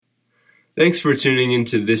Thanks for tuning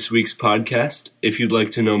into this week's podcast. If you'd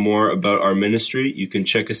like to know more about our ministry, you can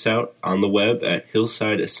check us out on the web at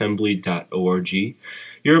hillsideassembly.org.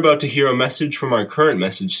 You're about to hear a message from our current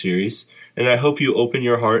message series, and I hope you open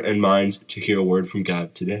your heart and mind to hear a word from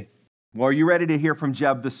God today. Well, are you ready to hear from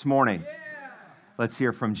Jeb this morning? Yeah. Let's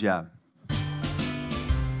hear from Jeb.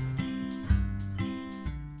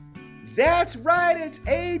 That's right, it's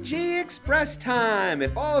AG Express time.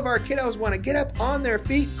 If all of our kiddos want to get up on their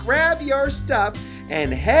feet, grab your stuff,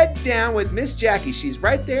 and head down with Miss Jackie. She's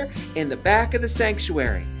right there in the back of the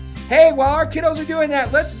sanctuary. Hey, while our kiddos are doing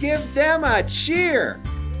that, let's give them a cheer.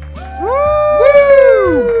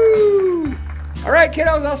 Woo! All right,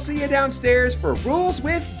 kiddos, I'll see you downstairs for Rules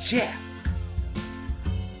with Jeb.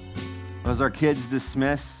 As our kids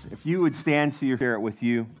dismiss, if you would stand to your share it with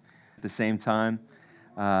you at the same time.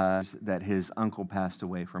 That his uncle passed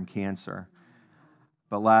away from cancer.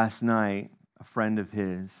 But last night, a friend of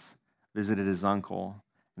his visited his uncle,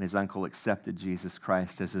 and his uncle accepted Jesus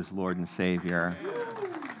Christ as his Lord and Savior.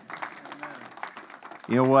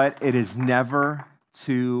 You know what? It is never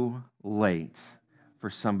too late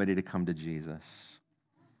for somebody to come to Jesus.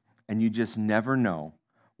 And you just never know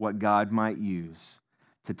what God might use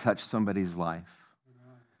to touch somebody's life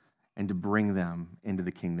and to bring them into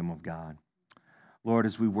the kingdom of God. Lord,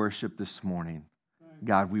 as we worship this morning,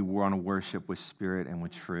 God, we want to worship with spirit and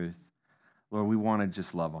with truth. Lord, we want to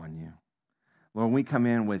just love on you. Lord, we come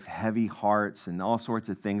in with heavy hearts and all sorts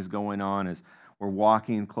of things going on as we're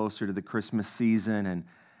walking closer to the Christmas season,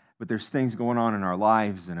 but there's things going on in our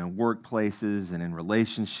lives and in workplaces and in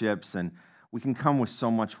relationships, and we can come with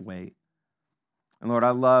so much weight. And Lord,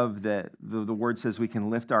 I love that the word says we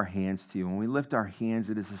can lift our hands to you. When we lift our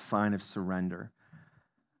hands, it is a sign of surrender.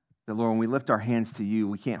 That, Lord, when we lift our hands to you,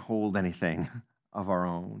 we can't hold anything of our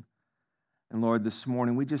own. And Lord, this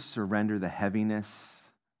morning, we just surrender the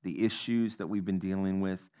heaviness, the issues that we've been dealing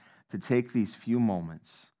with, to take these few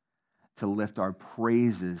moments to lift our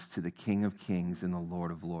praises to the King of Kings and the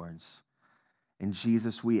Lord of Lords. And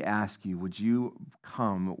Jesus, we ask you, would you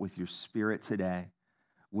come with your Spirit today?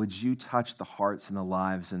 Would you touch the hearts and the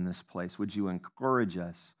lives in this place? Would you encourage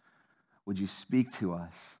us? Would you speak to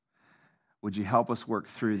us? Would you help us work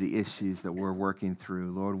through the issues that we're working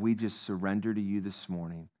through? Lord, we just surrender to you this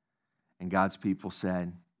morning. And God's people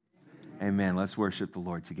said, amen. Let's worship the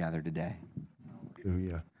Lord together today.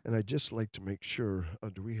 Hallelujah. And I'd just like to make sure,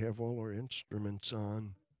 do we have all our instruments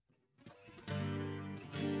on?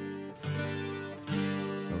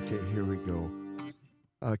 Okay, here we go.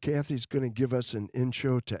 Kathy's going to give us an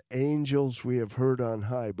intro to Angels We Have Heard on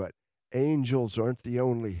High, but angels aren't the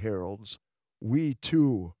only heralds. We,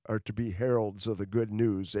 too, are to be heralds of the good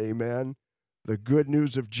news, amen? The good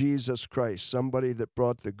news of Jesus Christ, somebody that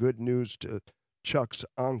brought the good news to Chuck's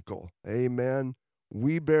uncle, amen?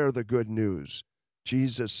 We bear the good news.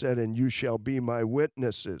 Jesus said, and you shall be my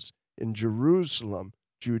witnesses in Jerusalem,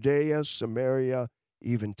 Judea, Samaria,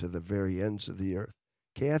 even to the very ends of the earth.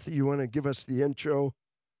 Kathy, you want to give us the intro?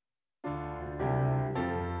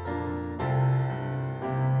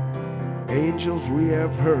 Angels we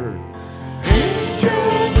have heard.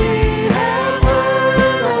 Angels we have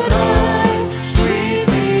heard on high,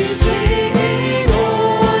 sweetly singing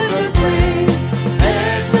o'er the plains,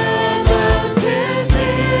 and the mountains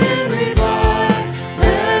in reply,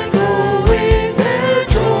 echoing their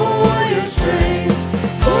joyous strain.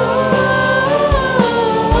 Gloria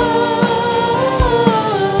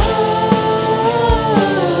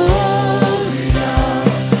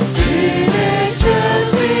in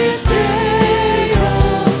excelsis Deo.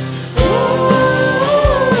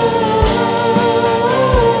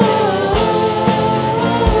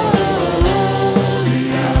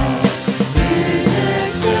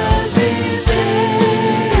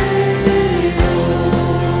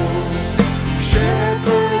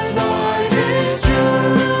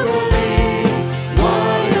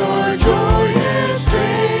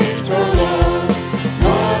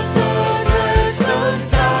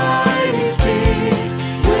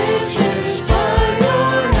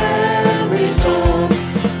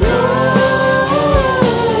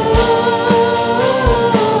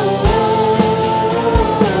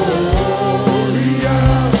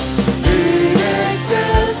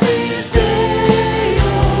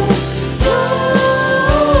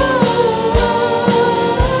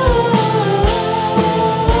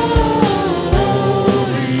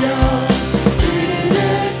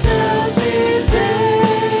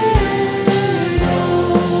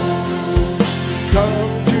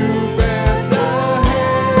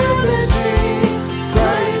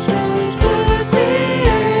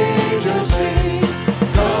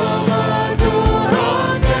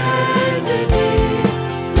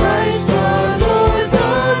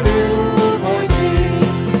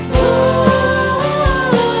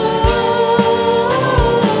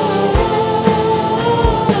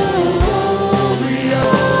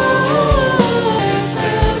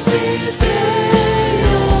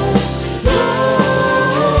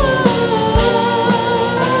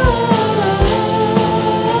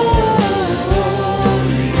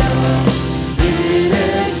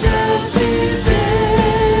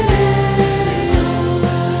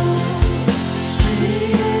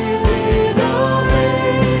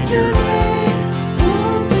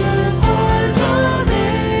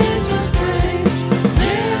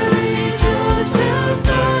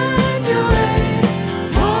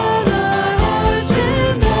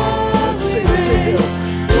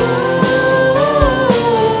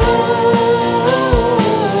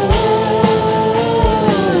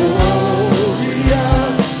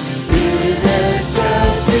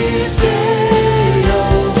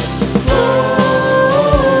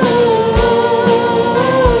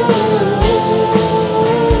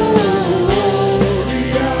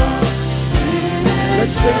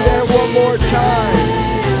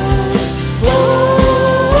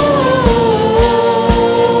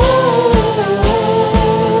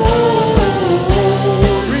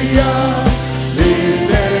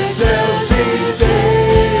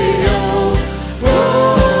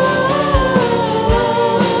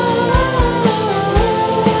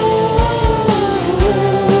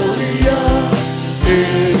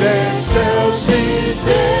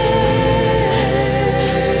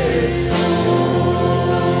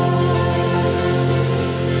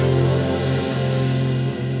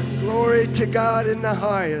 to God in the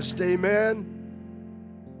highest. Amen.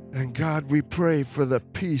 And God, we pray for the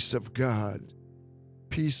peace of God.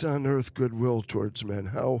 Peace on earth, goodwill towards men.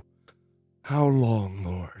 How long,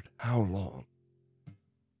 Lord? How long?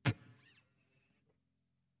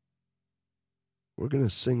 We're going to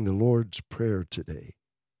sing the Lord's Prayer today.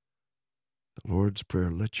 The Lord's Prayer,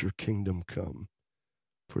 let your kingdom come,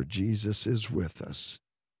 for Jesus is with us.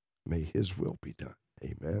 May his will be done.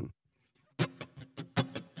 Amen.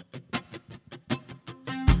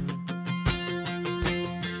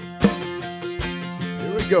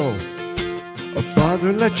 Here we go. Oh,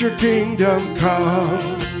 Father, let your kingdom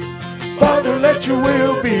come. Father, let your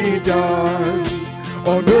will be done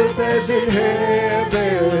on earth as in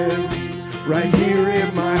heaven, right here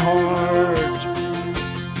in my heart.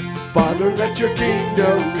 Father, let your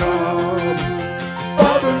kingdom come.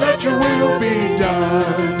 Father, let your will be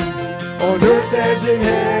done on earth as in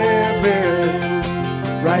heaven,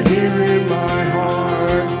 right here in my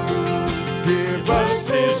heart. Give us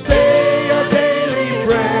this day our daily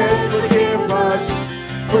bread. Forgive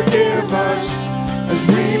us as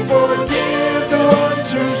we forgive the ones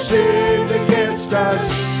who sin against us.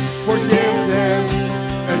 Forgive them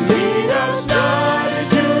and lead us not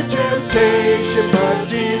into temptation, but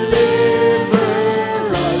deliver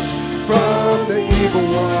us from the evil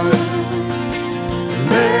one.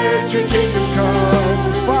 Let your kingdom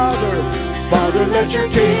come, Father, let your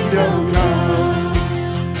kingdom come.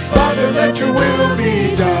 Father, let your will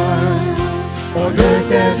be done on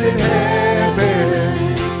earth as in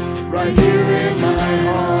heaven, right here in my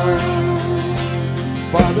heart.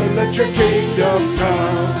 Father, let your kingdom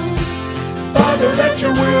come. Father, let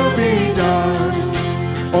your will be done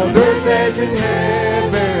on earth as in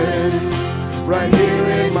heaven, right here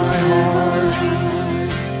in my heart.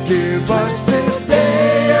 Give us this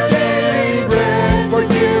day our daily bread.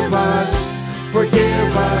 Forgive us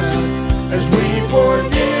as we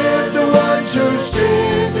forgive the ones who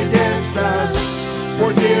sinned against us.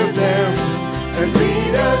 Forgive them and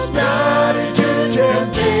lead us not into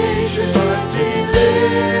temptation, but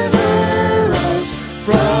deliver us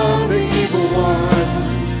from the evil one.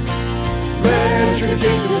 Let your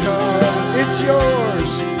kingdom come. It's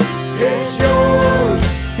yours, it's yours,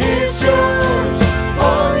 it's yours,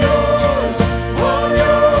 all yours, all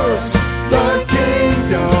yours. The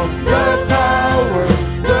kingdom, the power,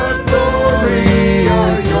 the glory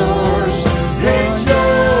are yours. It's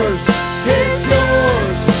yours, it's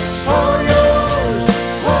yours, all yours,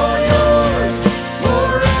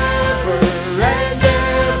 forever and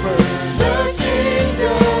ever. The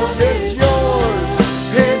kingdom, it's yours,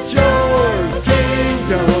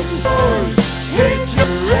 kingdom, yours, it's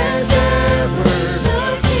yours and ever.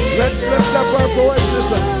 Let's lift up our voices.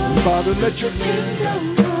 Father, let your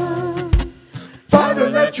kingdom come. Father,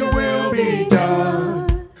 let your will be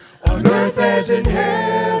done on earth as in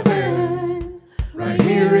heaven, right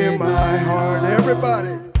here in my heart.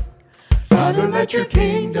 Everybody. Father, let your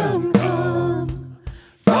kingdom come.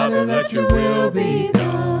 Father, let your will be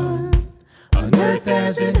done on earth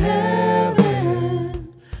as in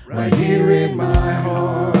heaven, right here in my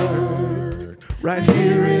heart. Right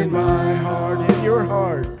here in my heart, in your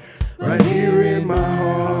heart. Right here in my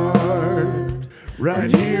heart.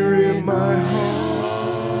 Right here in my heart.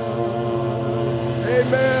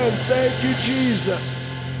 Amen. Thank you,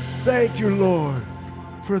 Jesus. Thank you, Lord,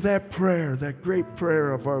 for that prayer, that great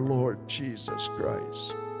prayer of our Lord Jesus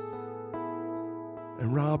Christ.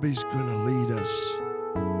 And Robbie's going to lead us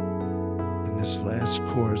in this last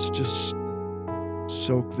chorus. Just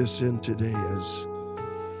soak this in today as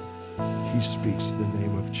he speaks the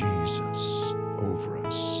name of Jesus over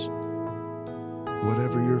us.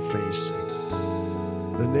 Whatever you're facing,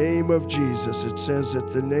 the name of Jesus, it says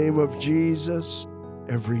at the name of Jesus,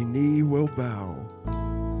 every knee will bow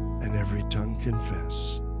and every tongue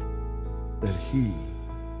confess that he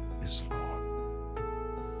is Lord.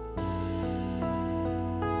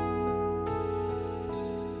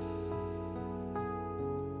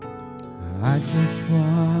 I just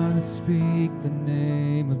want to speak the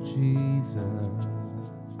name of Jesus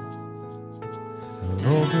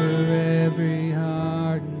over every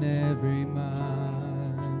heart and every mind.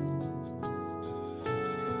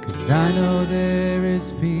 'Cause I know there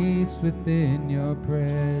is peace within your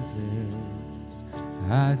presence.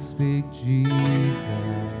 I speak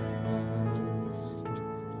Jesus.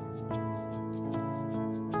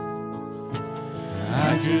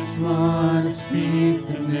 I just want to speak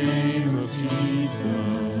the name of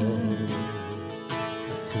Jesus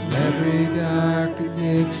till every dark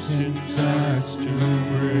addiction starts to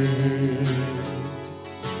break,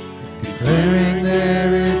 declaring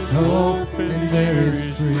there is hope and there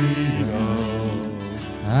is freedom.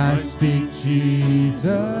 I speak Jesus.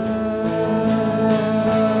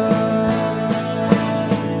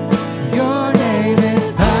 Your name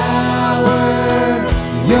is power.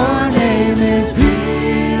 Your name is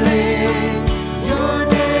healing. Your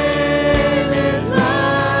name is life.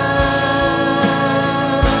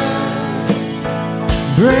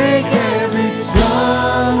 Break every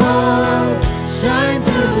stronghold. Shine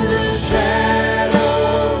through the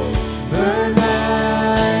shadows. Burn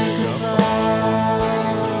like a fire.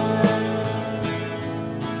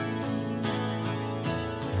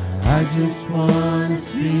 I just want to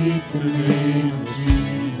speak the name of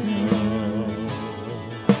Jesus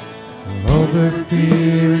over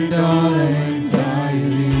fear and all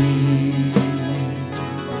anxiety,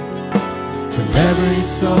 till every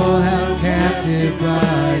soul held captive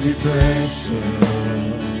by depression.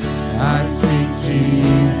 I speak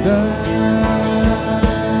Jesus.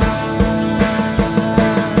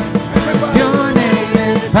 Your name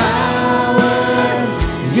is power.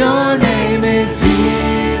 Your name is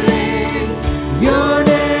healing. Your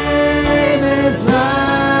name is life.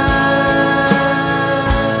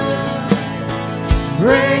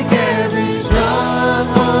 Break every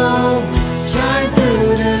stronghold. Shine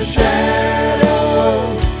through the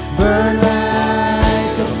shadows. Burn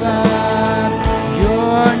like a fire.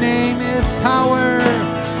 Your name is power.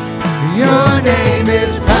 Your name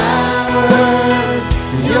is power.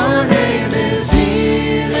 Your name is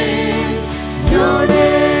healing. Your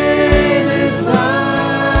name is life.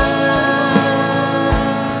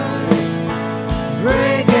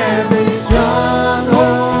 Break every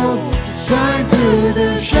stronghold. Shine through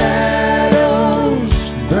the shadows.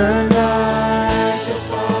 Burn like a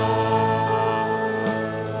fire.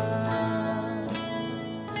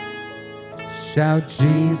 Shout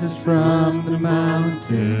Jesus from the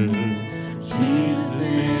mountains. Jesus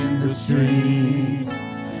in the streets.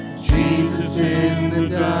 Jesus in the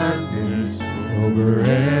darkness over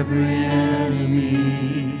every enemy.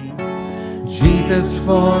 Jesus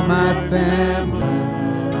for my family.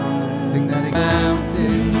 Sing that again.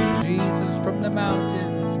 Mountain. Jesus from the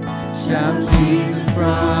mountains. Shout Jesus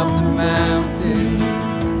from the mountains.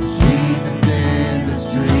 Jesus in the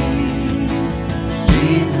streets.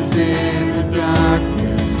 Jesus in the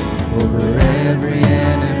darkness over every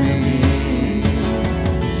enemy.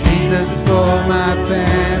 Jesus for my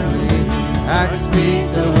family. I speak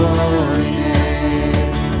the holy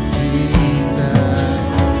name, Jesus.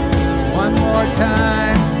 One more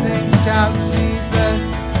time, sing, shout Jesus.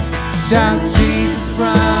 Shout Jesus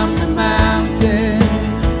from the mountains.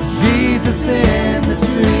 Jesus in the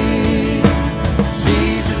streets.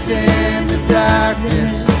 Jesus in the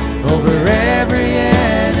darkness over every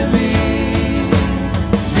enemy.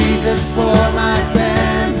 Jesus for my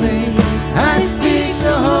family. I speak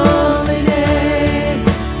the holy name,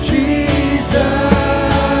 Jesus.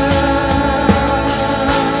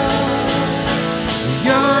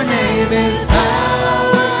 Your name is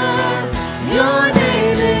power. Your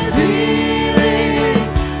name is healing.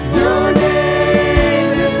 Your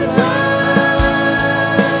name is life.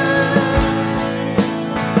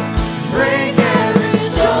 Break every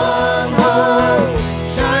stronghold.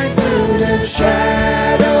 Shine through the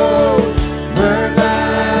shadows. Burn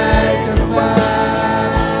like a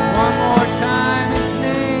fire. One more time, His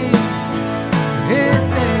name. His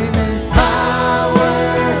name is power.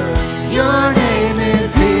 Your name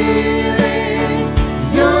is healing.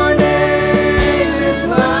 Your name is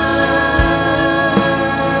life.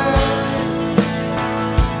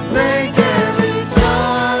 Break every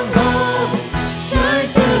stronghold. Shine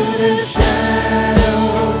through the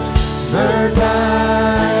shadows. Burn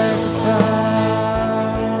like a fire.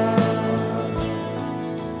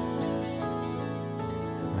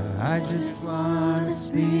 I just want to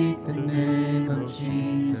speak the name of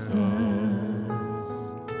Jesus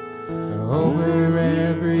over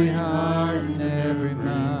every heart and every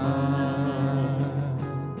mind.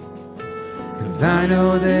 'Cause I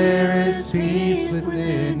know there is peace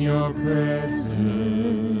within your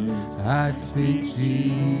presence. I speak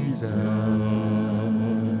Jesus.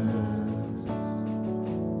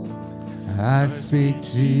 I speak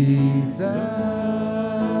Jesus.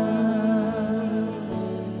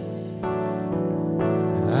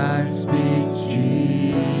 I speak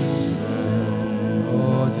Jesus.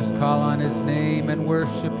 Oh, just call on His name and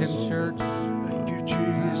worship Him, church. Thank you,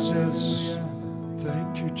 Jesus.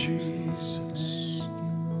 Thank you, Jesus.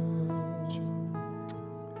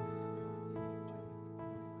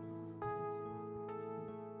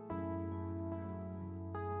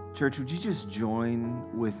 Church, would you just join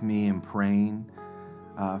with me in praying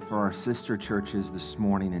for our sister churches this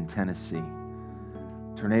morning in Tennessee?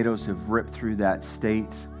 Tornadoes have ripped through that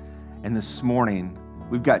state, and this morning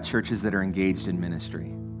We've got churches that are engaged in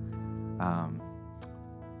ministry.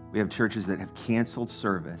 We have churches that have canceled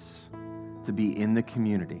service to be in the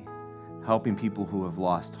community, helping people who have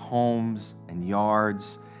lost homes and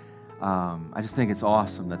yards. I just think it's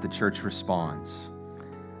awesome that the church responds.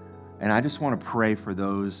 And I just want to pray for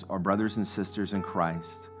those, our brothers and sisters in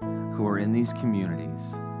Christ, who are in these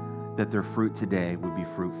communities, that their fruit today would be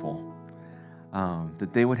fruitful,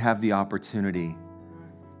 that they would have the opportunity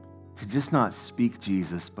to just not speak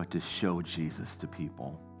Jesus, but to show Jesus to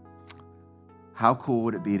people. How cool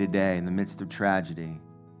would it be today, in the midst of tragedy,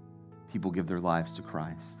 people give their lives to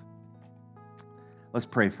Christ? Let's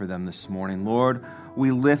pray for them this morning. Lord,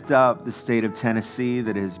 we lift up the state of Tennessee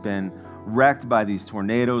that has been wrecked by these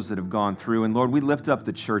tornadoes that have gone through. And Lord, we lift up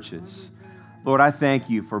the churches. Lord, I thank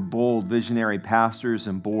you for bold, visionary pastors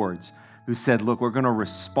and boards who said, look, we're going to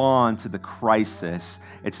respond to the crisis.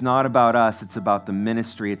 It's not about us. It's about the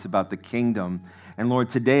ministry. It's about the kingdom. And Lord,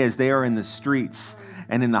 today as they are in the streets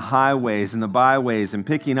and in the highways and the byways and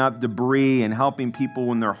picking up debris and helping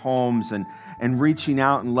people in their homes and reaching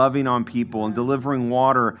out and loving on people and delivering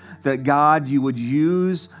water, that God, you would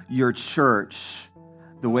use your church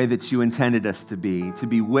the way that you intended us to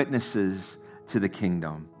be witnesses to the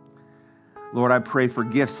kingdom. Lord, I pray for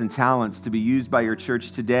gifts and talents to be used by your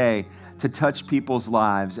church today to touch people's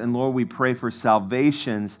lives. And Lord, we pray for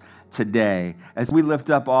salvations today. As we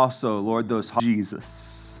lift up also, Lord, those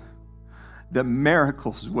Jesus, that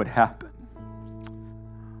miracles would happen.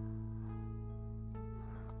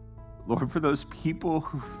 Lord, for those people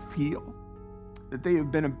who feel that they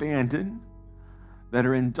have been abandoned, that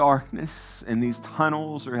are in darkness in these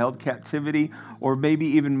tunnels or held captivity, or maybe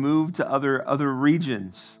even moved to other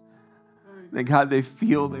regions, that God, they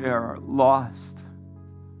feel they are lost.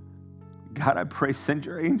 God, I pray, send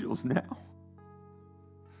your angels now.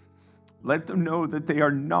 Let them know that they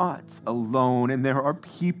are not alone and there are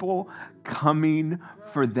people coming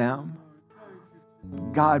for them.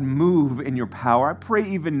 God, move in your power. I pray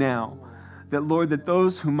even now that, Lord, that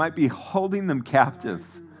those who might be holding them captive,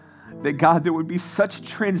 that God, there would be such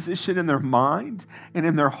transition in their mind and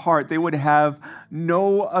in their heart. They would have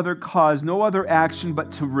no other cause, no other action but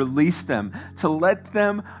to release them, to let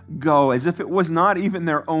them go as if it was not even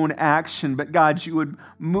their own action. But God, you would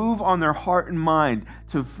move on their heart and mind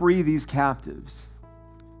to free these captives.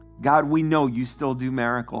 God, we know you still do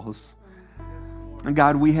miracles. And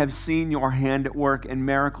God, we have seen your hand at work and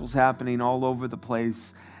miracles happening all over the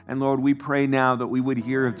place. And Lord, we pray now that we would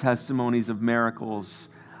hear of testimonies of miracles,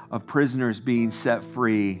 of prisoners being set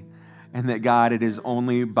free, and that, God, it is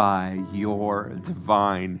only by your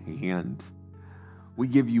divine hand. We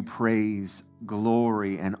give you praise,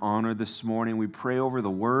 glory, and honor this morning. We pray over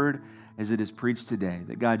the word as it is preached today,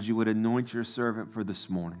 that, God, you would anoint your servant for this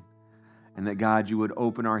morning, and that, God, you would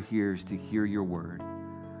open our ears to hear your word.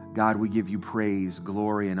 God, we give you praise,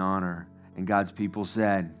 glory, and honor. And God's people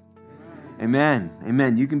said, Amen.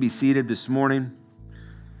 Amen. You can be seated this morning.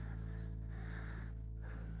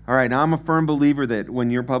 All right, now I'm a firm believer that when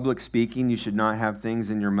you're public speaking, you should not have things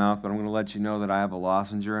in your mouth, but I'm going to let you know that I have a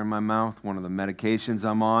lozenge in my mouth. One of the medications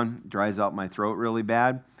I'm on dries out my throat really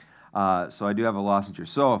bad, so I do have a lozenge.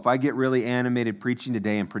 So if I get really animated preaching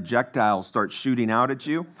today and projectiles start shooting out at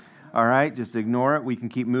you, all right, just ignore it. We can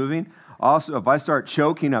keep moving. Also, if I start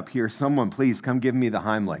choking up here, someone please come give me the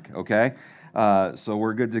Heimlich, okay? So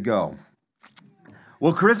we're good to go.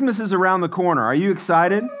 Well, Christmas is around the corner. Are you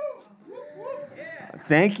excited?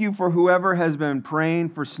 Thank you for whoever has been praying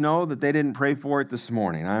for snow that they didn't pray for it this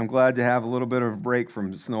morning. I'm glad to have a little bit of a break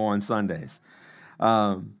from snow on Sundays.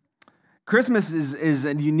 Christmas is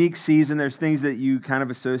a unique season. There's things that you kind of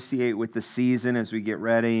associate with the season as we get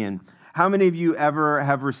ready. And how many of you ever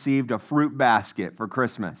have received a fruit basket for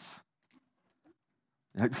Christmas?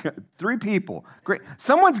 3 people. Great.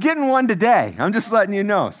 Someone's getting one today. I'm just letting you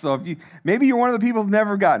know. So if maybe you're one of the people who've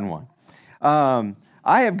never gotten one.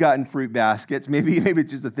 I have gotten fruit baskets. Maybe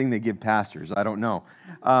it's just a thing they give pastors. I don't know.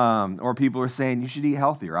 Or people are saying you should eat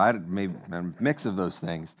healthier. Maybe a mix of those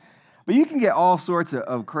things. But you can get all sorts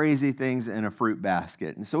of crazy things in a fruit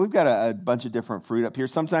basket. And so we've got a bunch of different fruit up here.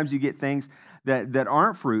 Sometimes you get things that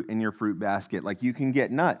aren't fruit in your fruit basket. Like you can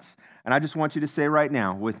get nuts. And I just want you to say right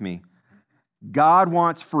now with me, God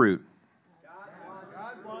wants fruit.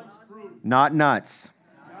 God wants fruit. Not nuts.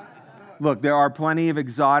 Look, there are plenty of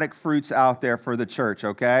exotic fruits out there for the church,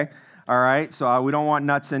 okay? All right, so we don't want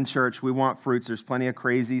nuts in church. We want fruits. There's plenty of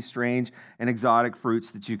crazy, strange, and exotic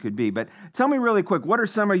fruits that you could be. But tell me really quick, what are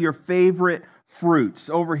some of your favorite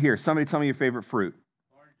fruits over here? Somebody tell me your favorite fruit.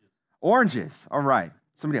 Oranges. All right.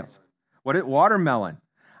 Somebody else. Watermelon.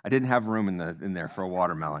 I didn't have room in there for a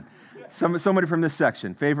watermelon. Somebody from this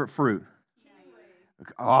section. Favorite fruit.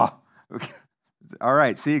 Oh, okay. All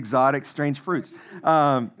right. See, exotic, strange fruits.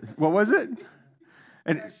 What was it?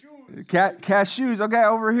 Cashews. Okay,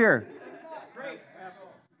 over here.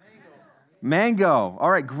 Mango. All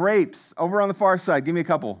right, grapes. Over on the far side. Give me a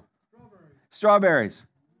couple. Strawberries.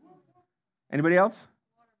 Anybody else?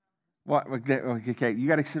 What? Okay, you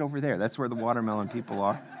got to sit over there. That's where the watermelon people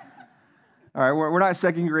are. All right, we're not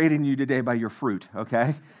second grading you today by your fruit,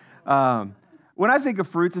 okay? When I think of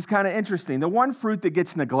fruits, it's kind of interesting. The one fruit that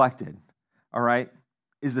gets neglected, all right,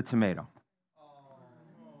 is the tomato.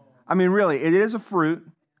 I mean, really, it is a fruit,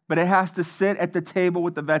 but it has to sit at the table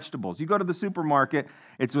with the vegetables. You go to the supermarket,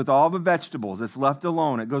 it's with all the vegetables. It's left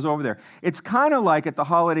alone. It goes over there. It's kind of like at the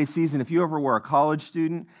holiday season, if you ever were a college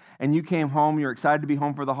student and you came home, you're excited to be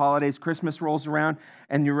home for the holidays, Christmas rolls around,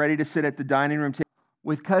 and you're ready to sit at the dining room table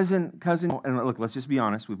with cousin, and look, let's just be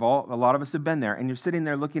honest, a lot of us have been there, and you're sitting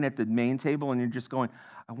there looking at the main table, and you're just going,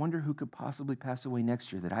 I wonder who could possibly pass away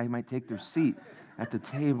next year that I might take their seat at the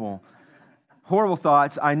table. Horrible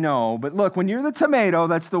thoughts, I know, but look, when you're the tomato,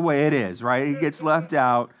 that's the way it is, right? He gets left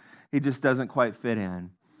out. He just doesn't quite fit in.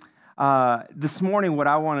 This morning, what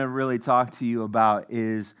I want to really talk to you about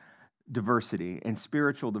is diversity and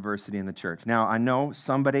spiritual diversity in the church. Now, I know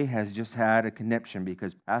somebody has just had a conniption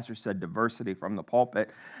because Pastor said diversity from the pulpit,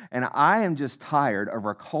 and I am just tired of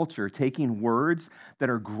our culture taking words that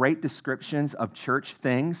are great descriptions of church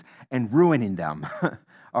things and ruining them,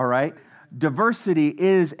 all right? Diversity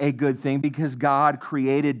is a good thing because God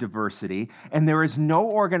created diversity, and there is no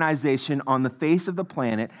organization on the face of the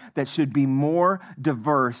planet that should be more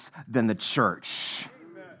diverse than the church,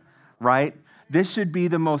 right? This should be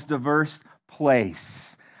the most diverse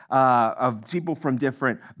place of people from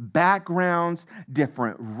different backgrounds,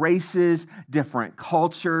 different races, different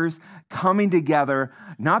cultures, coming together,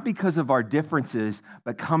 not because of our differences,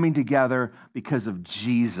 but coming together because of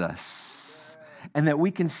Jesus. And that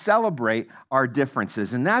we can celebrate our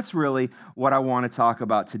differences. And that's really what I want to talk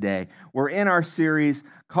about today. We're in our series,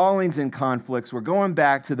 Callings and Conflicts. We're going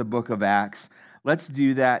back to the book of Acts. Let's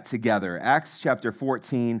do that together. Acts chapter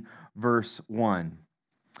 14, verse 1.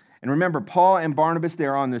 And remember, Paul and Barnabas,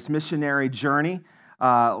 they're on this missionary journey.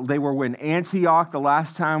 They were in Antioch the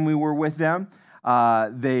last time we were with them.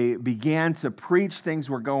 They began to preach. Things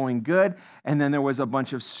were going good. And then there was a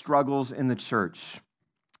bunch of struggles in the church.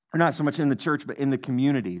 Or not so much in the church, but in the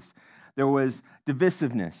communities. There was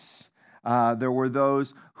divisiveness. There were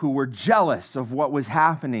those who were jealous of what was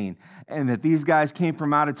happening and that these guys came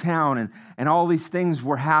from out of town and all these things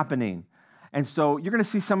were happening. And so you're going to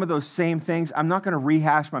see some of those same things. I'm not going to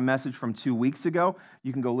rehash my message from 2 weeks ago.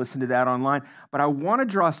 You can go listen to that online. But I want to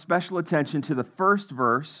draw special attention to the first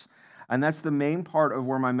verse, and that's the main part of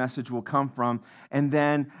where my message will come from. And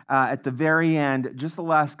then at the very end, just the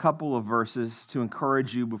last couple of verses to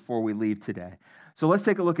encourage you before we leave today. So let's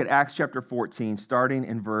take a look at Acts chapter 14, starting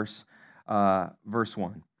in verse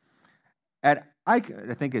 1. I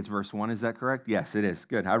think it's verse 1. Is that correct? Yes, it is.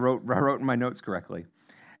 Good. I wrote in my notes correctly.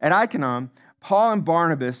 At Iconium, Paul and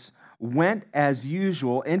Barnabas went as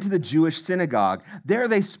usual into the Jewish synagogue. There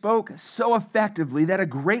they spoke so effectively that a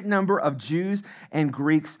great number of Jews and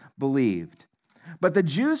Greeks believed. But the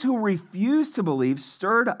Jews who refused to believe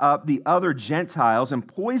stirred up the other Gentiles and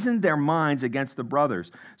poisoned their minds against the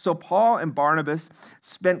brothers. So Paul and Barnabas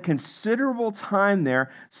spent considerable time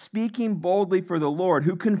there speaking boldly for the Lord,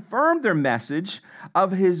 who confirmed their message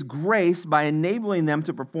of his grace by enabling them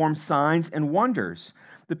to perform signs and wonders.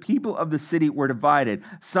 The people of the city were divided.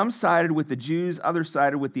 Some sided with the Jews, others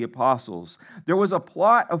sided with the apostles. There was a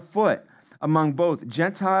plot afoot among both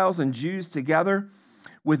Gentiles and Jews together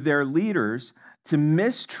with their leaders to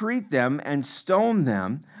mistreat them and stone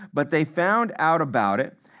them, but they found out about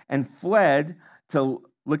it and fled to,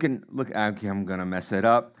 okay, I'm going to mess it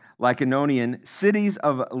up, Lycaonian cities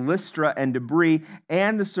of Lystra and Debre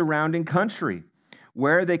and the surrounding country,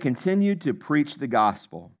 where they continued to preach the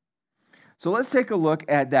gospel. So let's take a look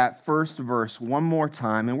at that first verse one more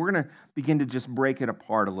time, and we're going to begin to just break it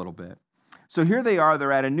apart a little bit. So here they are,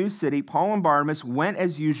 they're at a new city. Paul and Barnabas went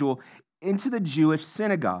as usual into the Jewish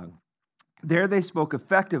synagogue. There they spoke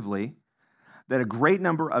effectively that a great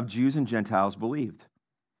number of Jews and Gentiles believed.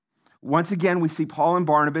 Once again, we see Paul and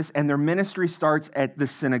Barnabas, and their ministry starts at the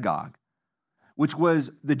synagogue, which was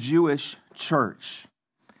the Jewish church.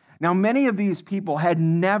 Now, many of these people had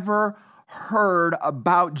never heard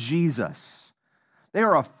about Jesus. They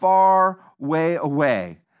are a far way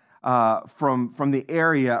away from the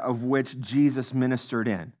area of which Jesus ministered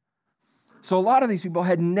in. So a lot of these people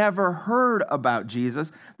had never heard about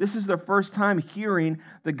Jesus. This is their first time hearing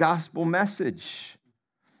the gospel message.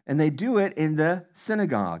 And they do it in the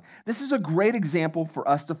synagogue. This is a great example for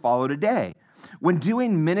us to follow today. When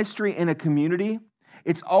doing ministry in a community,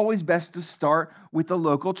 it's always best to start with the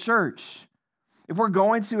local church. If we're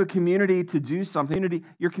going to a community to do something,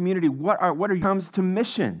 your community, what comes to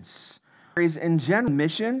missions? In general,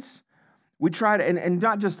 missions, we try to, and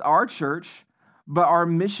not just our church, but our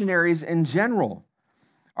missionaries in general.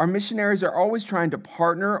 Our missionaries are always trying to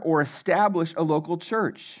partner or establish a local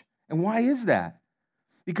church. And why is that?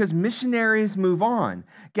 Because missionaries move on.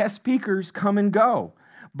 Guest speakers come and go.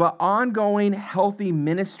 But ongoing, healthy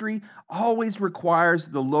ministry always requires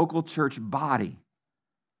the local church body.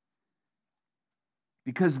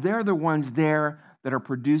 Because they're the ones there that are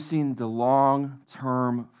producing the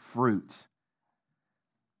long-term fruit.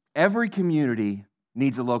 Every community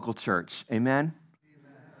needs a local church. Amen?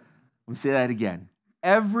 Let me say that again.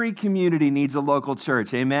 Every community needs a local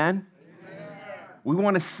church. Amen? We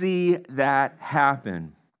want to see that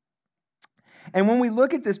happen. And when we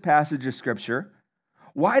look at this passage of Scripture,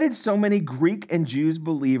 why did so many Greek and Jews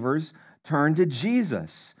believers turn to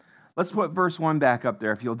Jesus? Let's put verse 1 back up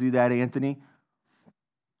there, if you'll do that, Anthony.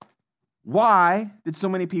 Why did so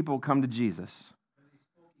many people come to Jesus?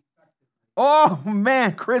 Oh,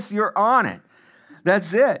 man, Chris, you're on it.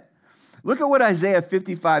 That's it. Look at what Isaiah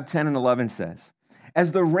 55:10 and 11 says.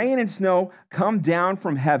 As the rain and snow come down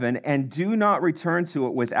from heaven and do not return to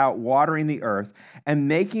it without watering the earth and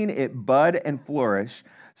making it bud and flourish,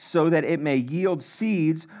 so that it may yield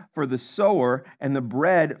seeds for the sower and the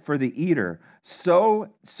bread for the eater, so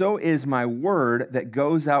is my word that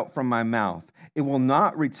goes out from my mouth. It will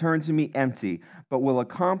not return to me empty, but will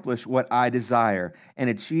accomplish what I desire and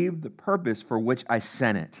achieve the purpose for which I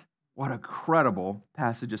sent it. What a credible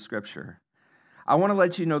passage of Scripture. I want to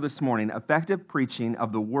let you know this morning, effective preaching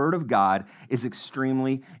of the Word of God is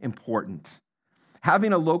extremely important.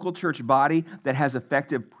 Having a local church body that has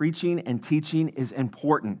effective preaching and teaching is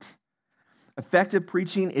important. Effective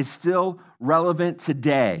preaching is still relevant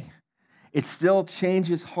today. It still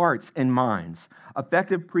changes hearts and minds.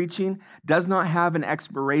 Effective preaching does not have an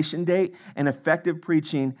expiration date, and effective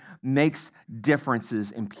preaching makes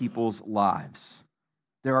differences in people's lives.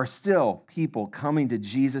 There are still people coming to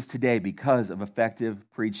Jesus today because of effective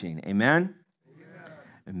preaching. Amen? Amen.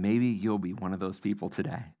 And maybe you'll be one of those people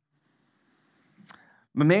today.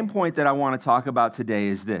 The main point that I want to talk about today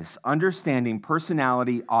is this: understanding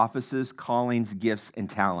personality, offices, callings, gifts, and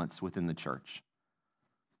talents within the church.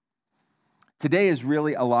 Today is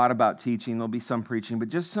really a lot about teaching. There'll be some preaching, but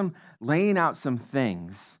just some laying out some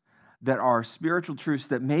things that are spiritual truths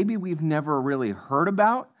that maybe we've never really heard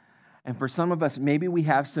about, and for some of us, maybe we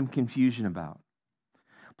have some confusion about.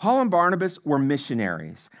 Paul and Barnabas were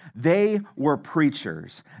missionaries. They were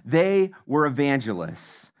preachers. They were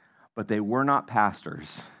evangelists, but they were not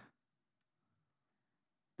pastors.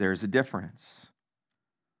 There's a difference.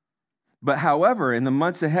 But however, in the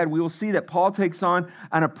months ahead, we will see that Paul takes on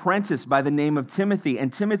an apprentice by the name of Timothy,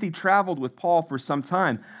 and Timothy traveled with Paul for some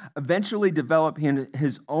time, eventually developing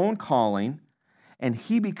his own calling, and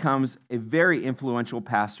he becomes a very influential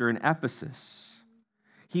pastor in Ephesus.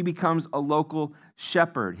 He becomes a local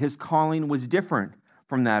shepherd. His calling was different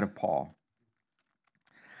from that of Paul.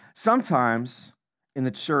 Sometimes in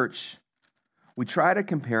the church, we try to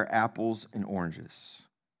compare apples and oranges.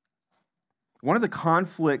 One of the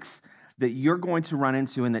conflicts that you're going to run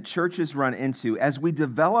into and that churches run into as we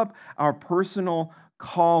develop our personal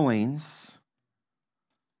callings,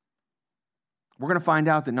 we're going to find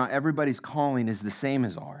out that not everybody's calling is the same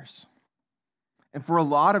as ours. And for a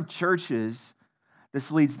lot of churches,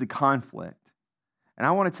 this leads to conflict. And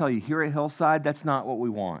I want to tell you, here at Hillside, that's not what we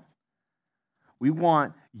want. We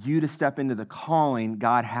want you to step into the calling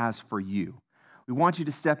God has for you. We want you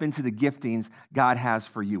to step into the giftings God has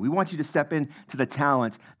for you. We want you to step into the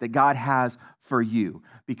talents that God has for you,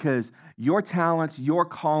 because your talents, your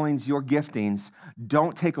callings, your giftings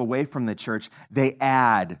don't take away from the church. They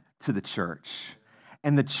add to the church.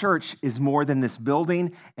 And the church is more than this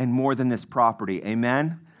building and more than this property.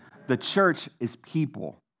 Amen? The church is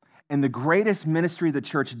people. And the greatest ministry the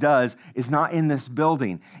church does is not in this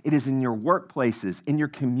building. It is in your workplaces, in your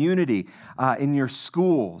community, in your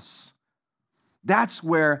schools. That's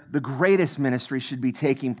where the greatest ministry should be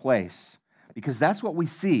taking place, because that's what we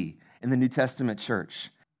see in the New Testament church,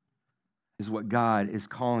 is what God is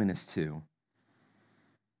calling us to.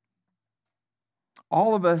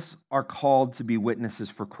 All of us are called to be witnesses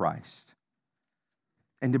for Christ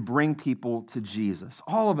and to bring people to Jesus.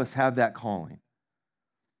 All of us have that calling.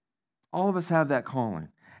 All of us have that calling.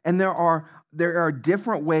 And there are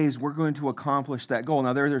different ways we're going to accomplish that goal.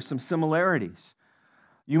 Now, there are some similarities.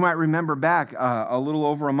 You might remember back a little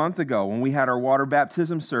over a month ago when we had our water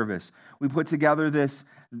baptism service. We put together this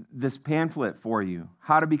pamphlet for you,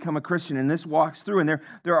 How to Become a Christian, and this walks through, and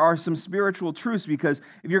there are some spiritual truths, because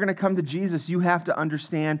if you're going to come to Jesus, you have to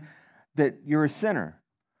understand that you're a sinner,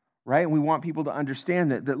 right? And we want people to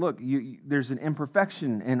understand that look, there's an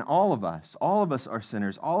imperfection in all of us. All of us are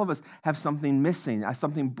sinners. All of us have something missing,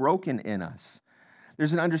 something broken in us.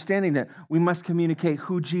 There's an understanding that we must communicate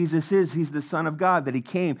who Jesus is. He's the Son of God, that he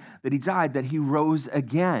came, that he died, that he rose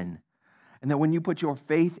again. And that when you put your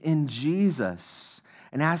faith in Jesus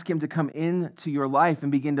and ask him to come into your life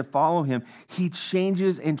and begin to follow him, he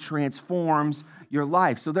changes and transforms your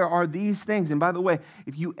life. So there are these things. And by the way,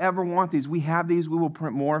 if you ever want these, we have these. We will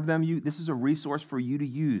print more of them. This is a resource for you to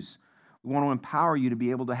use. We want to empower you to be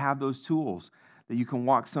able to have those tools that you can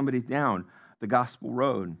walk somebody down the gospel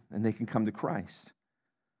road and they can come to Christ.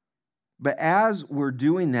 But as we're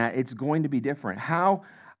doing that, it's going to be different. How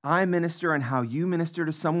I minister and how you minister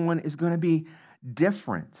to someone is going to be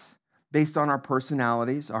different based on our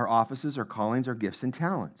personalities, our offices, our callings, our gifts and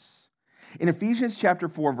talents. In Ephesians chapter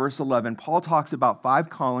 4, verse 11, Paul talks about 5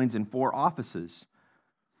 callings and 4 offices.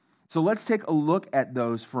 So let's take a look at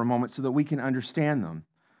those for a moment so that we can understand them.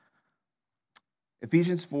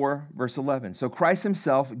 Ephesians 4, verse 11. So Christ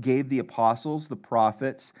himself gave the apostles, the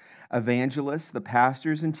prophets, evangelists, the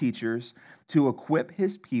pastors, and teachers to equip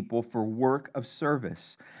his people for work of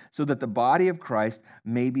service, so that the body of Christ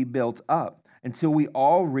may be built up until we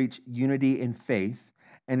all reach unity in faith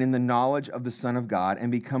and in the knowledge of the Son of God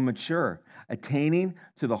and become mature, attaining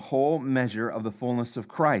to the whole measure of the fullness of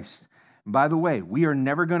Christ. And by the way, we are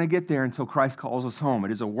never going to get there until Christ calls us home.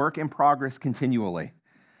 It is a work in progress continually.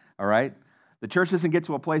 All right? The church doesn't get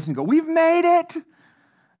to a place and go, we've made it.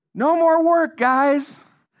 No more work, guys.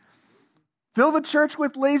 Fill the church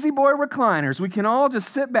with lazy boy recliners. We can all just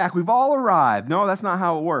sit back. We've all arrived. No, that's not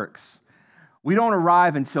how it works. We don't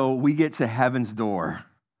arrive until we get to heaven's door.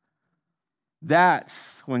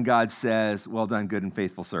 That's when God says, well done, good and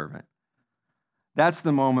faithful servant. That's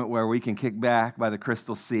the moment where we can kick back by the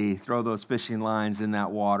crystal sea, throw those fishing lines in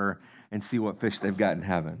that water, and see what fish they've got in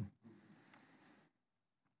heaven.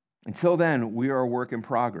 Until then, we are a work in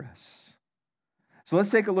progress. So let's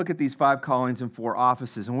take a look at these 5 callings and 4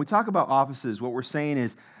 offices. And when we talk about offices, what we're saying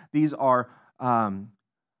is these are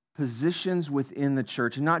positions within the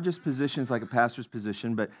church, and not just positions like a pastor's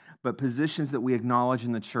position, but positions that we acknowledge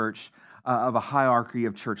in the church of a hierarchy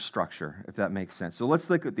of church structure, if that makes sense. So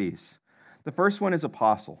let's look at these. The first one is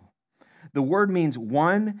apostle. The word means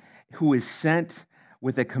one who is sent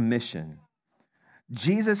with a commission.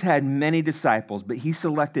 Jesus had many disciples, but he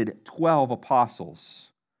selected 12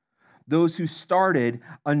 apostles, those who started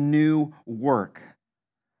a new work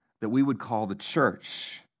that we would call the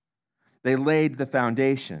church. They laid the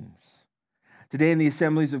foundations. Today in the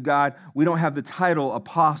Assemblies of God, we don't have the title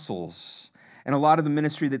apostles, and a lot of the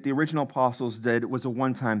ministry that the original apostles did was a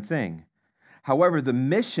one-time thing. However, the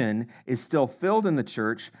mission is still filled in the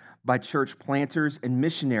church by church planters and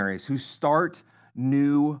missionaries who start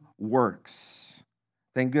new works.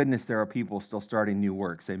 Thank goodness there are people still starting new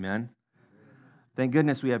works, amen? Thank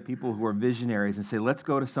goodness we have people who are visionaries and say, let's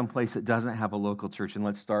go to some place that doesn't have a local church and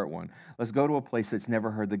let's start one. Let's go to a place that's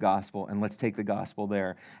never heard the gospel and let's take the gospel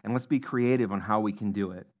there. And let's be creative on how we can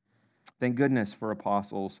do it. Thank goodness for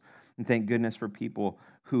apostles, and thank goodness for people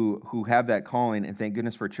who have that calling, and thank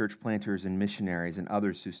goodness for church planters and missionaries and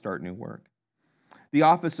others who start new work. The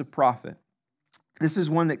office of prophet. This is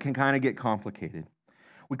one that can kind of get complicated.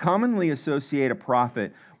 We commonly associate a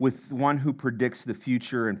prophet with one who predicts the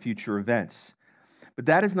future and future events. But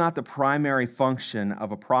that is not the primary function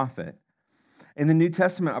of a prophet. In the New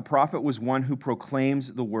Testament, a prophet was one who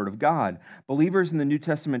proclaims the word of God. Believers in the New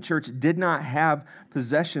Testament church did not have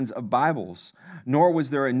possessions of Bibles, nor was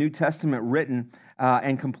there a New Testament written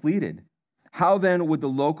and completed. How then would the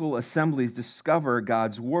local assemblies discover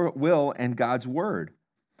God's will and God's word?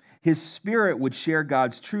 His Spirit would share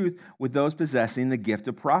God's truth with those possessing the gift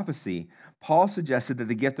of prophecy. Paul suggested that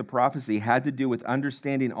the gift of prophecy had to do with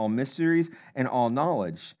understanding all mysteries and all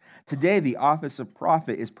knowledge. Today, the office of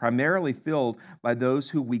prophet is primarily filled by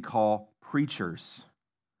those who we call preachers.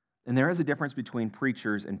 And there is a difference between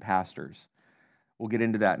preachers and pastors. We'll get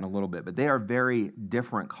into that in a little bit, but they are very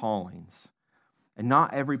different callings. And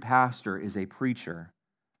not every pastor is a preacher.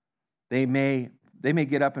 They may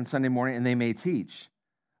get up on Sunday morning and they may teach.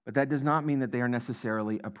 But that does not mean that they are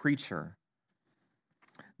necessarily a preacher.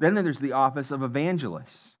 Then there's the office of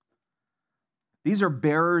evangelists. These are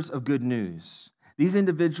bearers of good news. These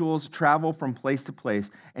individuals travel from place to place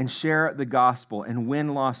and share the gospel and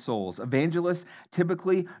win lost souls. Evangelists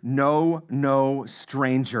typically know no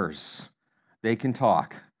strangers. They can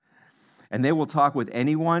talk. And they will talk with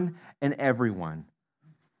anyone and everyone.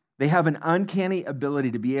 They have an uncanny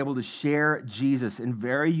ability to be able to share Jesus in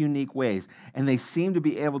very unique ways. And they seem to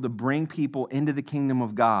be able to bring people into the kingdom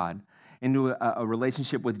of God, into a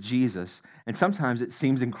relationship with Jesus. And sometimes it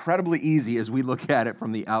seems incredibly easy as we look at it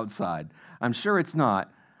from the outside. I'm sure it's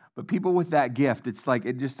not, but people with that gift, it's like,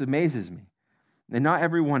 it just amazes me. And not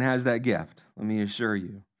everyone has that gift, let me assure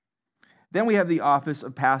you. Then we have the office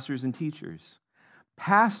of pastors and teachers.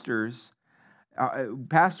 Pastor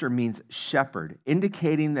means shepherd,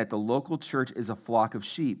 indicating that the local church is a flock of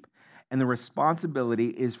sheep, and the responsibility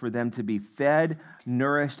is for them to be fed,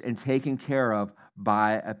 nourished, and taken care of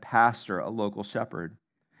by a pastor, a local shepherd.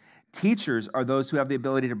 Teachers are those who have the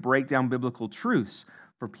ability to break down biblical truths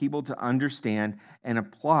for people to understand and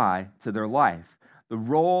apply to their life. The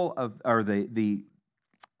role of, or the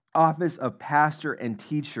office of pastor and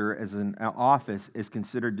teacher as an office is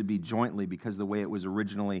considered to be jointly because of the way it was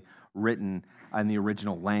originally written in the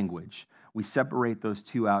original language. We separate those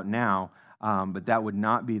two out now, but that would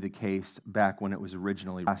not be the case back when it was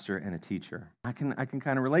originally pastor and a teacher. I can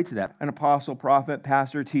kind of relate to that. An apostle, prophet,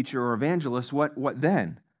 pastor, teacher, or evangelist, what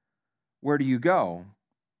then? Where do you go?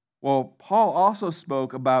 Well, Paul also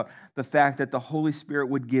spoke about the fact that the Holy Spirit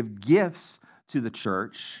would give gifts to the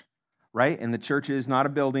church, right? And the church is not a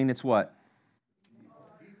building, it's what?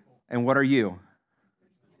 And what are you?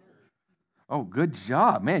 Oh, good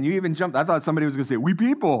job. Man, you even jumped. I thought somebody was going to say, we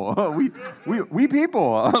people. we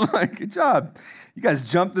people. I'm like, good job. You guys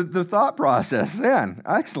jumped the thought process. Man,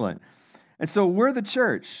 excellent. And so we're the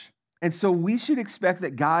church. And so we should expect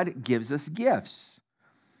that God gives us gifts.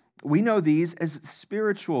 We know these as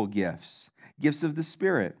spiritual gifts, gifts of the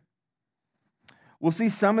Spirit. We'll see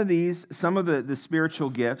some of the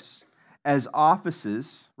spiritual gifts as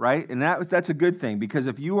offices, right? And that's a good thing, because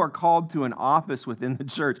if you are called to an office within the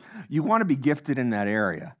church, you want to be gifted in that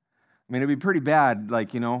area. I mean, it'd be pretty bad,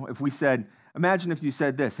 like, if we said, imagine if you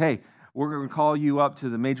said this, hey, we're going to call you up to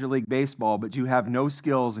the Major League Baseball, but you have no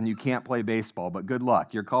skills and you can't play baseball, but good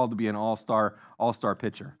luck. You're called to be an all-star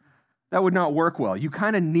pitcher. That would not work well. You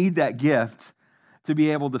kind of need that gift to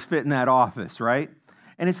be able to fit in that office, right?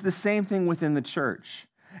 And it's the same thing within the church.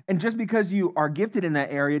 And just because you are gifted in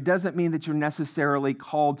that area doesn't mean that you're necessarily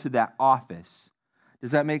called to that office.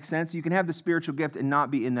 Does that make sense? You can have the spiritual gift and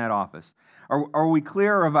not be in that office. Are we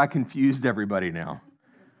clear, or have I confused everybody now?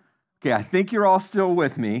 Okay, I think you're all still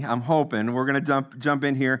with me. I'm hoping. We're going to jump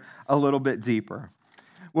in here a little bit deeper.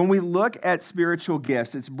 When we look at spiritual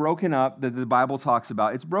gifts, it's broken up, that the Bible talks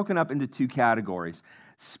about, it's broken up into two categories: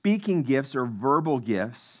 speaking gifts or verbal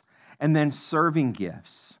gifts, and then serving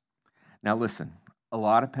gifts. Now listen, a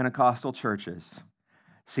lot of Pentecostal churches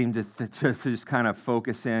seem to just kind of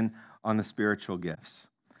focus in on the spiritual gifts.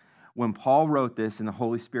 When Paul wrote this in the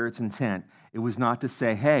Holy Spirit's intent, it was not to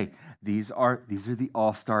say, hey, these are the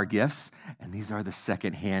all-star gifts and these are the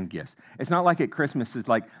second-hand gifts. It's not like at Christmas, it's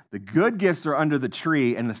like the good gifts are under the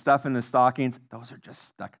tree and the stuff in the stockings, those are just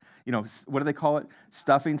stuck. What do they call it?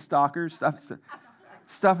 Stuffing stockers?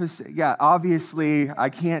 Stuff is, yeah, obviously I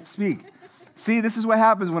can't speak. See, this is what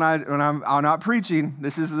happens when I'm not preaching.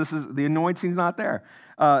 This is the anointing's not there.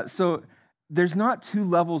 So there's not two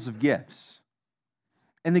levels of gifts.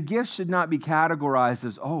 And the gifts should not be categorized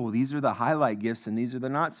as, oh, these are the highlight gifts and these are the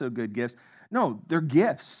not so good gifts. No, they're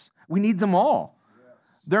gifts. We need them all. Yes.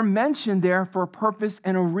 They're mentioned there for a purpose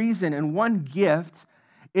and a reason. And one gift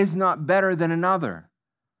is not better than another.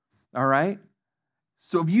 All right?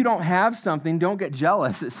 So if you don't have something, don't get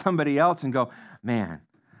jealous at somebody else and go, man,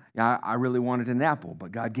 yeah, I really wanted an apple,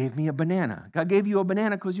 but God gave me a banana. God gave you a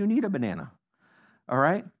banana because you need a banana. All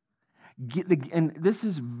right? And this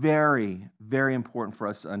is very, very important for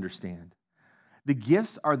us to understand. The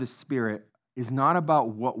gifts are the Spirit is not about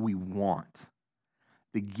what we want.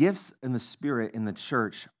 The gifts in the Spirit in the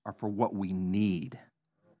church are for what we need.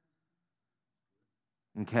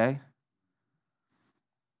 Okay?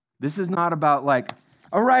 This is not about like,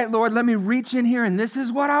 all right, Lord, let me reach in here and this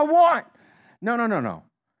is what I want. No.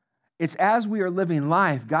 It's as we are living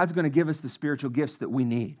life, God's going to give us the spiritual gifts that we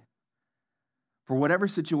need for whatever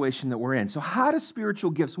situation that we're in. So how do spiritual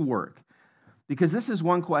gifts work? Because this is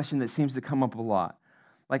one question that seems to come up a lot.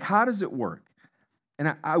 Like, how does it work?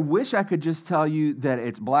 And I wish I could just tell you that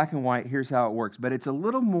it's black and white, here's how it works, but it's a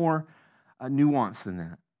little more nuanced than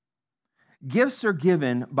that. Gifts are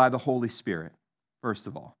given by the Holy Spirit, first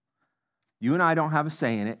of all. You and I don't have a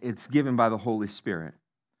say in it. It's given by the Holy Spirit.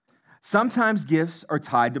 Sometimes gifts are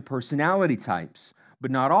tied to personality types, but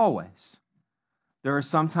not always. There are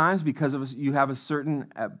sometimes, because you have a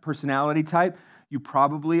certain personality type, you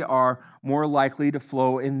probably are more likely to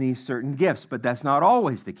flow in these certain gifts, but that's not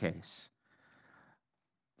always the case.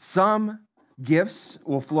 Some gifts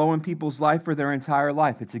will flow in people's life for their entire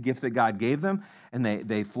life. It's a gift that God gave them, and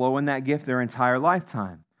they flow in that gift their entire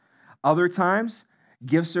lifetime. Other times,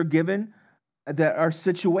 gifts are given that are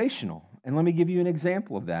situational. And let me give you an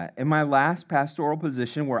example of that. In my last pastoral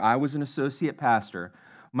position, where I was an associate pastor,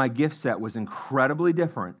 my gift set was incredibly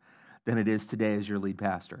different than it is today as your lead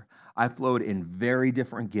pastor. I flowed in very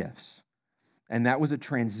different gifts. And that was a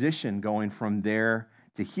transition going from there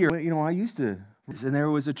to here. I used to, and there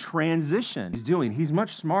was a transition He's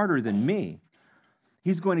much smarter than me.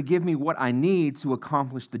 He's going to give me what I need to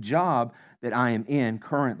accomplish the job that I am in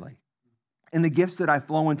currently. And the gifts that I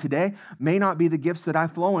flow in today may not be the gifts that I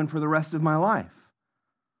flow in for the rest of my life.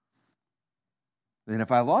 And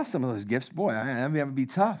if I lost some of those gifts, boy, that would be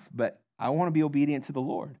tough. But I want to be obedient to the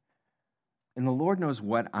Lord. And the Lord knows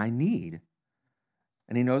what I need.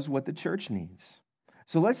 And He knows what the church needs.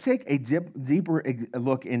 So let's take a deeper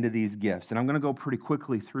look into these gifts. And I'm going to go pretty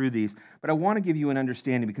quickly through these. But I want to give you an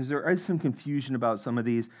understanding because there is some confusion about some of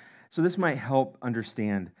these. So this might help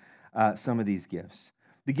understand some of these gifts.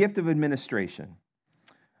 The gift of administration.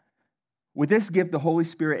 With this gift, the Holy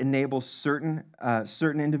Spirit enables certain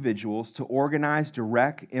individuals to organize,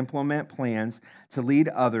 direct, implement plans to lead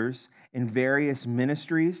others in various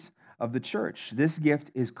ministries of the church. This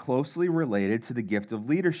gift is closely related to the gift of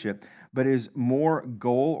leadership, but is more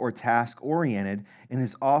goal or task oriented and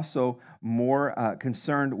is also more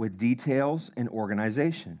concerned with details and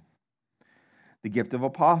organization. The gift of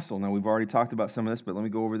apostle. Now, we've already talked about some of this, but let me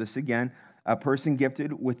go over this again. A person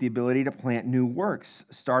gifted with the ability to plant new works,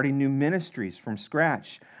 starting new ministries from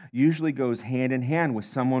scratch, usually goes hand in hand with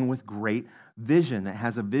someone with great vision, that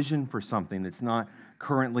has a vision for something that's not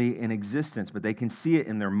currently in existence, but they can see it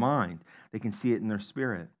in their mind. They can see it in their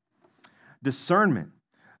spirit. Discernment,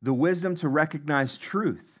 the wisdom to recognize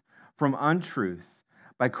truth from untruth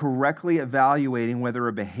by correctly evaluating whether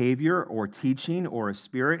a behavior or teaching or a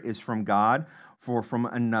spirit is from God or from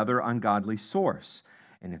another ungodly source.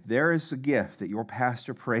 And if there is a gift that your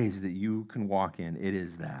pastor prays that you can walk in, it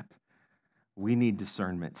is that. We need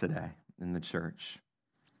discernment today in the church.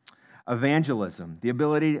 Evangelism, the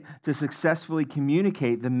ability to successfully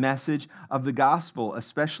communicate the message of the gospel,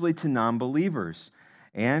 especially to non-believers.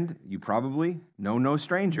 And you probably know no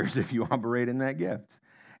strangers if you operate in that gift.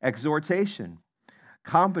 Exhortation,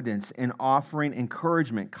 competence in offering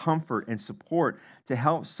encouragement, comfort, and support to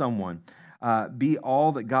help someone be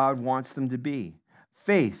all that God wants them to be.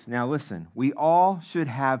 Faith. Now listen, we all should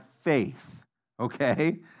have faith,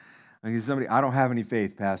 okay? Like I don't have any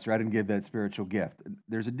faith, Pastor. I didn't give that spiritual gift.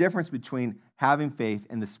 There's a difference between having faith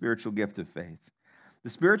and the spiritual gift of faith. The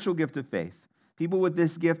spiritual gift of faith, people with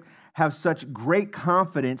this gift have such great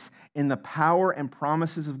confidence in the power and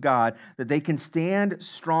promises of God that they can stand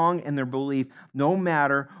strong in their belief no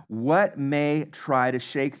matter what may try to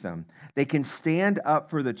shake them. They can stand up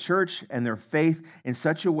for the church and their faith in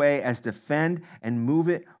such a way as to defend and move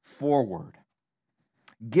it forward.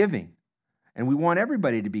 Giving. And we want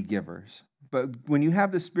everybody to be givers. But when you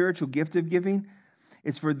have the spiritual gift of giving,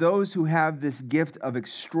 it's for those who have this gift of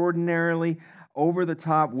extraordinarily over the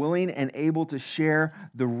top, willing and able to share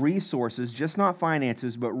the resources, just not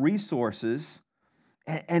finances, but resources,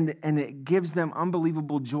 and it gives them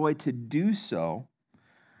unbelievable joy to do so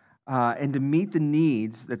and to meet the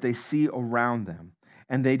needs that they see around them.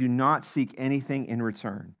 And they do not seek anything in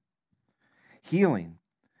return. Healing.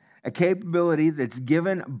 A capability that's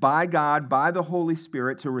given by God, by the Holy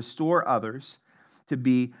Spirit, to restore others, to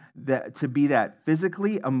be that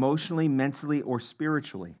physically, emotionally, mentally, or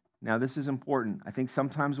spiritually. Now, this is important. I think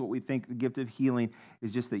sometimes what we think the gift of healing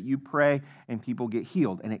is just that you pray and people get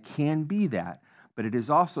healed, and it can be that, but it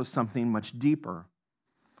is also something much deeper.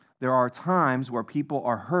 There are times where people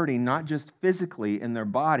are hurting, not just physically in their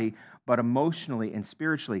body, but emotionally and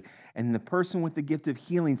spiritually. And the person with the gift of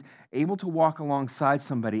healing is able to walk alongside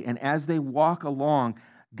somebody. And as they walk along,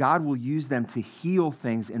 God will use them to heal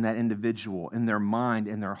things in that individual, in their mind,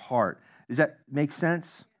 in their heart. Does that make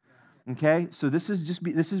sense? Okay? So this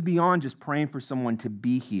is beyond just praying for someone to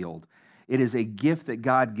be healed. It is a gift that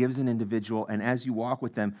God gives an individual. And as you walk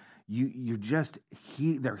with them,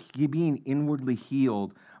 they're being inwardly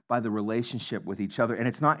healed by the relationship with each other. And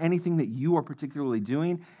it's not anything that you are particularly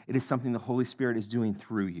doing. It is something the Holy Spirit is doing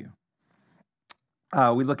through you.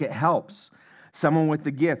 We look at helps. Someone with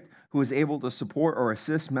the gift who is able to support or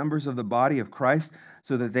assist members of the body of Christ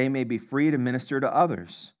so that they may be free to minister to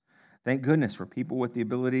others. Thank goodness for people with the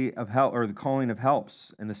ability of help, or the calling of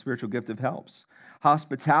helps and the spiritual gift of helps.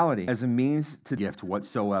 Hospitality as a means to gift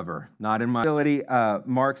whatsoever. Not in my ability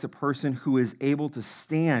marks a person who is able to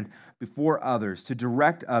stand before others, to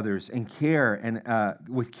direct others and care and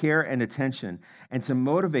with care and attention, and to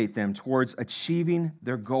motivate them towards achieving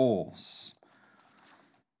their goals.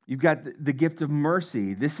 You've got the gift of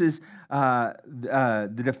mercy. This is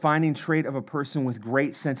the defining trait of a person with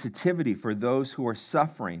great sensitivity for those who are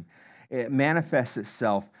suffering. It manifests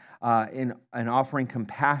itself in offering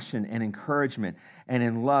compassion and encouragement and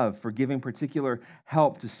in love for giving particular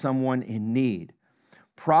help to someone in need.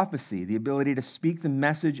 Prophecy, the ability to speak the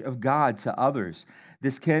message of God to others.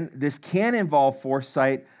 This can involve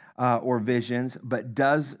foresight or visions, but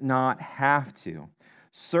does not have to.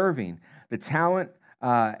 Serving, the talent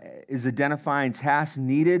is identifying tasks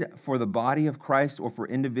needed for the body of Christ or for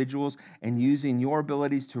individuals and using your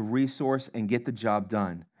abilities to resource and get the job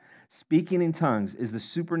done. Speaking in tongues is the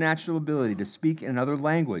supernatural ability to speak in another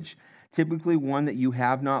language, typically one that you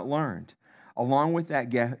have not learned. Along with that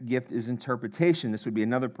gift is interpretation. This would be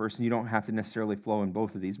another person. You don't have to necessarily flow in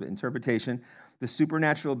both of these, but interpretation, the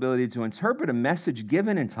supernatural ability to interpret a message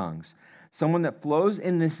given in tongues. Someone that flows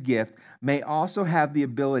in this gift may also have the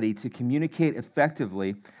ability to communicate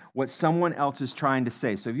effectively what someone else is trying to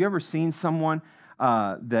say. So have you ever seen someone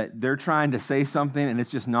that they're trying to say something and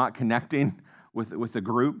it's just not connecting with the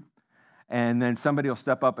group? And then somebody will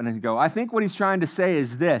step up and go, I think what he's trying to say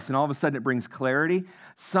is this, and all of a sudden it brings clarity.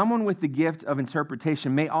 Someone with the gift of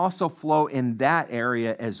interpretation may also flow in that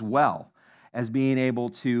area as well as being able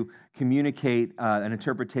to communicate an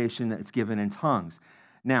interpretation that's given in tongues.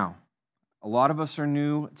 Now, a lot of us are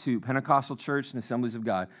new to Pentecostal church and Assemblies of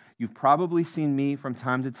God. You've probably seen me from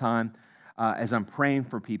time to time as I'm praying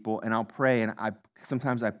for people, and I'll pray, and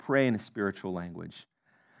sometimes I pray in a spiritual language.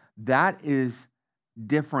 That is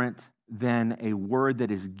different than a word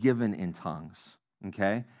that is given in tongues,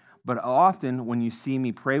 okay? But often when you see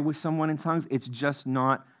me pray with someone in tongues, it's just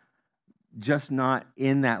not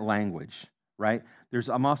in that language, right?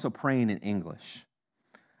 I'm also praying in English.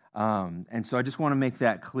 And so I just want to make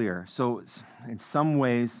that clear. So in some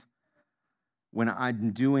ways, when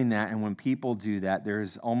I'm doing that and when people do that,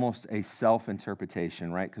 there's almost a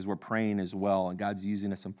self-interpretation, right? Because we're praying as well, and God's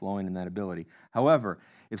using us and flowing in that ability. However,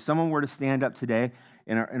 if someone were to stand up today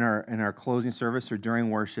in our closing service or during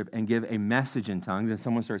worship and give a message in tongues, and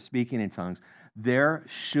someone starts speaking in tongues, there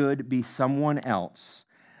should be someone else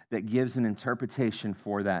that gives an interpretation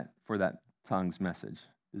for that tongues message.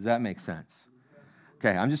 Does that make sense?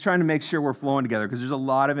 Okay, I'm just trying to make sure we're flowing together because there's a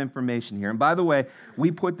lot of information here. And by the way, we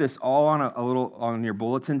put this all on a little on your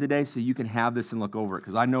bulletin today so you can have this and look over it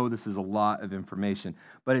because I know this is a lot of information,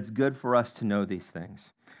 but it's good for us to know these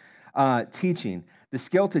things. Teaching, the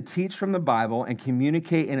skill to teach from the Bible and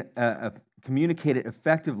communicate it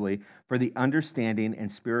effectively for the understanding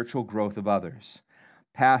and spiritual growth of others.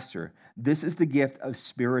 Pastor, this is the gift of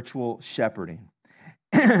spiritual shepherding.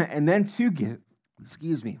 And then two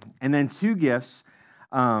gifts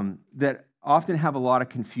that often have a lot of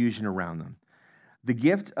confusion around them. The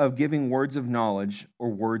gift of giving words of knowledge or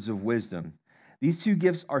words of wisdom. These two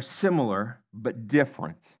gifts are similar but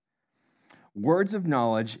different. Words of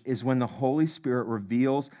knowledge is when the Holy Spirit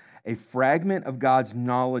reveals a fragment of God's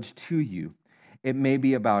knowledge to you. It may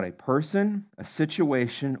be about a person, a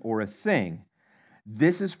situation, or a thing.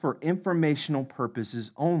 This is for informational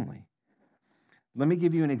purposes only. Let me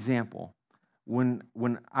give you an example.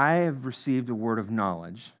 When I have received a word of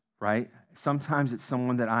knowledge, right, sometimes it's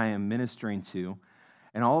someone that I am ministering to,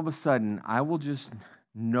 and all of a sudden I will just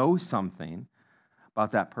know something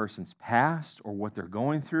about that person's past or what they're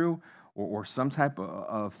going through or some type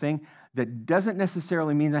of thing that doesn't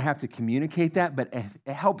necessarily mean I have to communicate that, but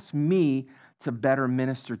it helps me to better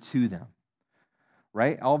minister to them,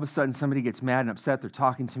 right? All of a sudden somebody gets mad and upset, they're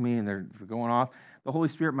talking to me and they're going off. The Holy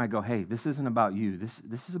Spirit might go, hey, this isn't about you.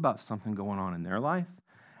 This is about something going on in their life,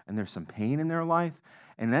 and there's some pain in their life.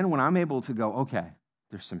 And then when I'm able to go, okay,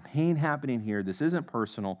 there's some pain happening here. This isn't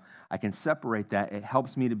personal. I can separate that. It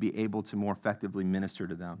helps me to be able to more effectively minister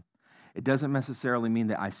to them. It doesn't necessarily mean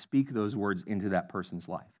that I speak those words into that person's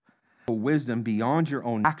life. Wisdom beyond your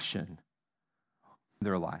own action in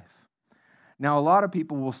their life. Now, a lot of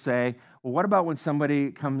people will say, well, what about when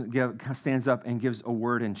somebody stands up and gives a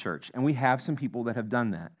word in church? And we have some people that have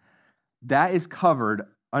done that. That is covered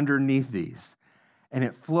underneath these. And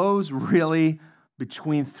it flows really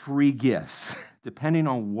between three gifts, depending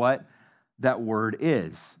on what that word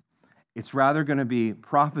is. It's rather going to be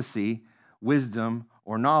prophecy, wisdom,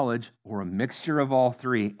 or knowledge, or a mixture of all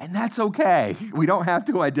three. And that's okay. We don't have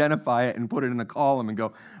to identify it and put it in a column and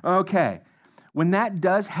go, okay. When that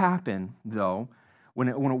does happen, though, when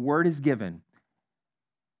a word is given,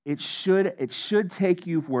 it should take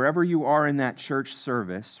you wherever you are in that church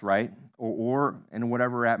service, right, or in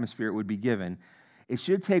whatever atmosphere it would be given. It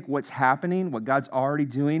should take what's happening, what God's already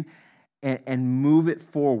doing, and move it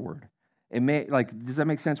forward. It may, does that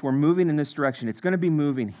make sense? We're moving in this direction. It's going to be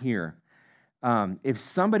moving here. If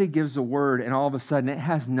somebody gives a word and all of a sudden it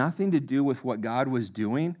has nothing to do with what God was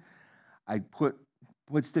doing, I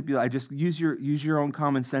just use your own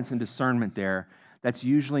common sense and discernment there. That's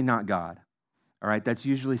usually not God. All right, that's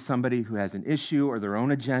usually somebody who has an issue or their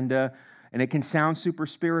own agenda, and it can sound super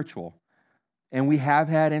spiritual. And we have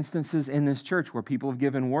had instances in this church where people have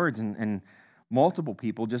given words, and multiple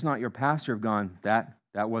people, just not your pastor, have gone, that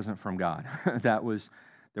wasn't from God. There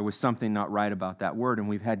was something not right about that word, and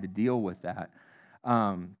we've had to deal with that.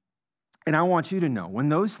 And I want you to know, when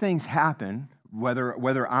those things happen,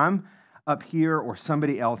 whether I'm up here or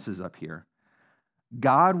somebody else is up here,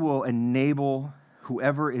 God will enable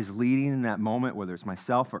whoever is leading in that moment, whether it's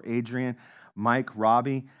myself or Adrian, Mike,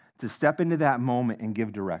 Robbie, to step into that moment and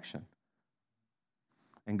give direction.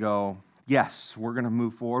 And go, yes, we're going to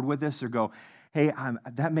move forward with this, or go, hey,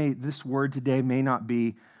 this word today may not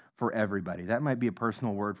be for everybody. That might be a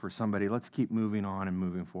personal word for somebody. Let's keep moving on and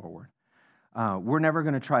moving forward. We're never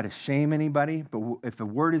going to try to shame anybody, but if a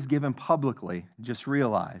word is given publicly, just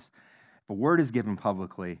realize, if a word is given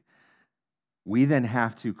publicly, we then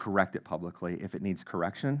have to correct it publicly if it needs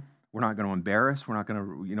correction. We're not going to embarrass. We're not going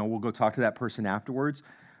to, we'll go talk to that person afterwards.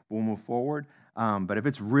 We'll move forward. But if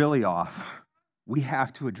it's really off, we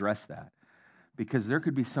have to address that, because there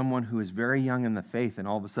could be someone who is very young in the faith, and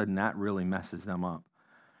all of a sudden that really messes them up.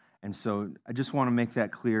 And so I just want to make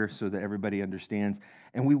that clear so that everybody understands.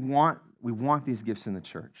 And we want these gifts in the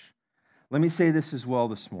church. Let me say this as well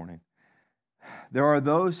this morning. There are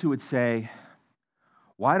those who would say,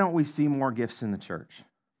 why don't we see more gifts in the church?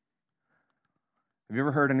 Have you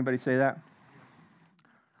ever heard anybody say that?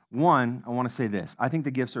 One, I want to say this. I think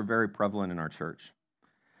the gifts are very prevalent in our church.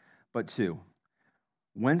 But two,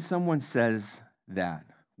 when someone says that,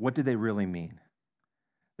 what do they really mean?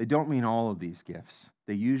 They don't mean all of these gifts.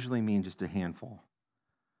 They usually mean just a handful.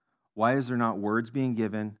 Why is there not words being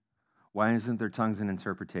given? Why isn't there tongues and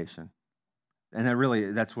interpretation? And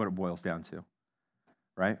that's what it boils down to,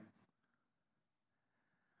 right?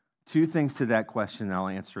 Two things to that question, and I'll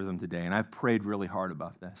answer them today, and I've prayed really hard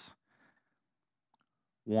about this.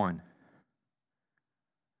 One,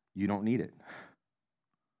 you don't need it.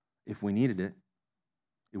 If we needed it,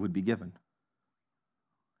 it would be given.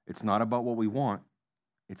 It's not about what we want,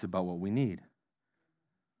 it's about what we need.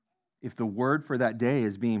 If the word for that day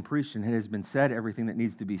is being preached and it has been said, everything that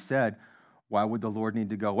needs to be said, why would the Lord need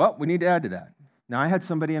to go, well, we need to add to that? Now, I had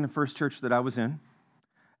somebody in the first church that I was in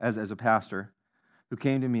as a pastor who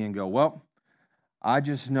came to me and go, well, I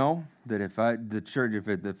just know that if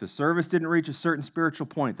the service didn't reach a certain spiritual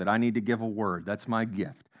point, that I need to give a word. That's my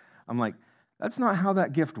gift. I'm like, that's not how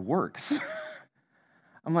that gift works.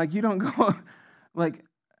 I'm like, you don't go,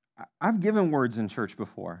 I've given words in church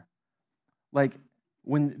before.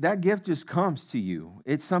 When that gift just comes to you,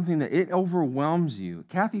 it's something that it overwhelms you.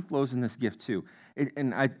 Kathy flows in this gift too.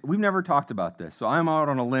 We've never talked about this, so I'm out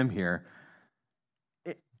on a limb here.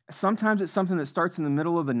 Sometimes it's something that starts in the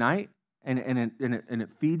middle of the night and it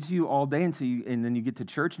feeds you all day and then you get to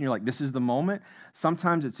church and you're like, this is the moment.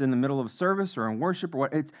 Sometimes it's in the middle of service or in worship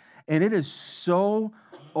and it is so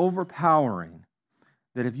overpowering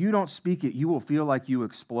that if you don't speak it, you will feel like you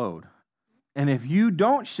explode. And if you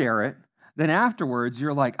don't share it, then afterwards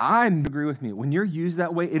you're like, I agree with me. When you're used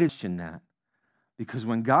that way, it is in that. Because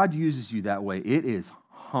when God uses you that way, it is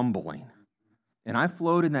humbling. And I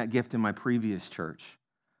flowed in that gift in my previous church.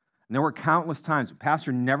 And there were countless times. The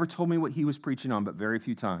pastor never told me what he was preaching on, but very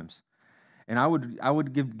few times. And I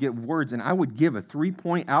would give words, and I would give a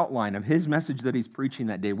 3-point outline of his message that he's preaching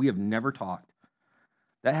that day. We have never talked.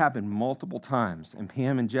 That happened multiple times, and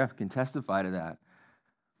Pam and Jeff can testify to that.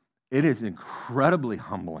 It is incredibly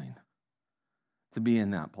humbling to be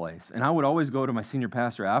in that place. And I would always go to my senior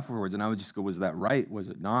pastor afterwards, and I would just go, was that right? Was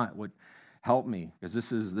it not? What help me? Because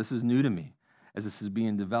this is new to me as this is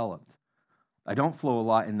being developed. I don't flow a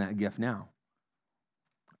lot in that gift now.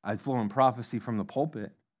 I flow in prophecy from the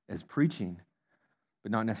pulpit as preaching,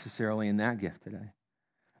 but not necessarily in that gift today.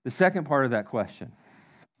 The second part of that question,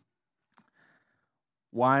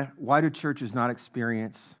 why do churches not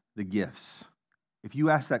experience the gifts? If you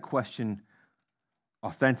ask that question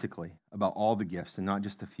authentically about all the gifts and not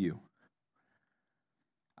just a few,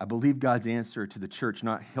 I believe God's answer to the church,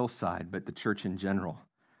 not Hillside, but the church in general.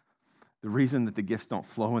 The reason that the gifts don't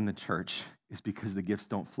flow in the church is because the gifts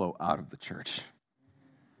don't flow out of the church.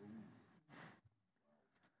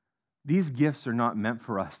 These gifts are not meant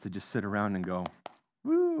for us to just sit around and go,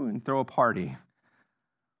 woo, and throw a party.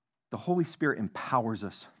 The Holy Spirit empowers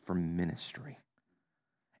us for ministry.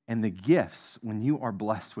 And the gifts, when you are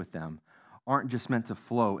blessed with them, aren't just meant to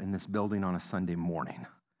flow in this building on a Sunday morning.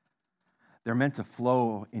 They're meant to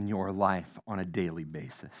flow in your life on a daily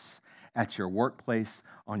basis, at your workplace,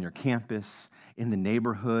 on your campus, in the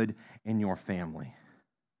neighborhood, in your family.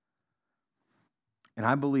 And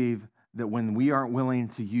I believe that when we aren't willing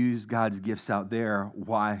to use God's gifts out there,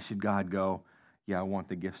 why should God go, yeah, I want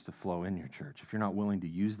the gifts to flow in your church? If you're not willing to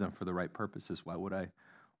use them for the right purposes, why would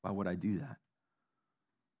I do that?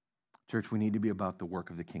 Church, we need to be about the work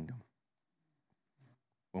of the kingdom.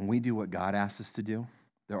 When we do what God asks us to do,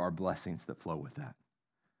 there are blessings that flow with that.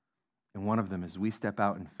 And one of them is we step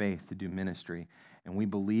out in faith to do ministry, and we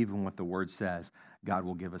believe in what the Word says. God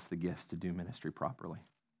will give us the gifts to do ministry properly.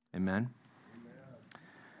 Amen?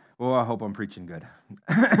 Well, I hope I'm preaching good.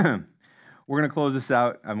 We're going to close this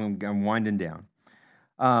out. I'm winding down.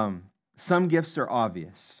 Some gifts are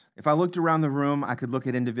obvious. If I looked around the room, I could look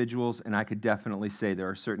at individuals, and I could definitely say there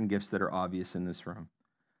are certain gifts that are obvious in this room.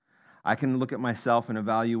 I can look at myself and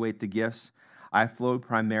evaluate the gifts. I flow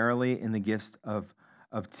primarily in the gifts of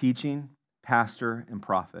teaching, pastor, and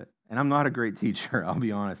prophet. And I'm not a great teacher, I'll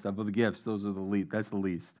be honest. Of the gifts, those are the least. That's the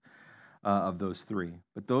least of those three.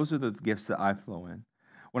 But those are the gifts that I flow in.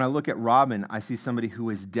 When I look at Robin, I see somebody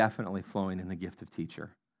who is definitely flowing in the gift of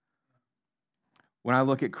teacher. When I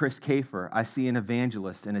look at Chris Kafer, I see an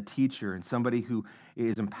evangelist and a teacher and somebody who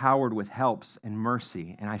is empowered with helps and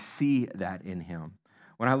mercy, and I see that in him.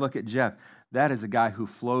 When I look at Jeff, that is a guy who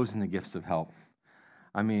flows in the gifts of help.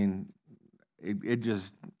 I mean, it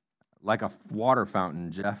just, like a water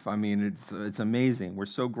fountain, Jeff. I mean, it's amazing. We're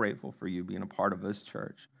so grateful for you being a part of this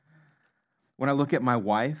church. When I look at my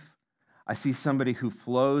wife, I see somebody who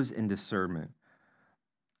flows in discernment.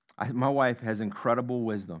 My wife has incredible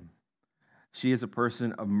wisdom. She is a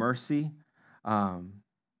person of mercy. And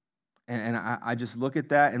I just look at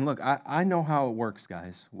that, and look, I know how it works,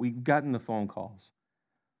 guys. We've gotten the phone calls.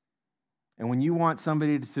 And when you want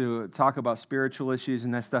somebody to talk about spiritual issues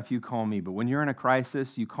and that stuff, you call me. But when you're in a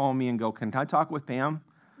crisis, you call me and go, can I talk with Pam?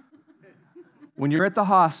 When you're at the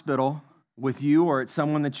hospital with you or it's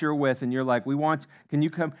someone that you're with and you're like, can you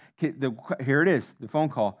come? Here it is, the phone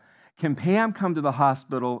call. Can Pam come to the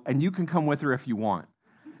hospital and you can come with her if you want?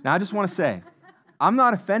 Now, I just want to say, I'm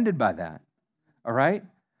not offended by that, all right?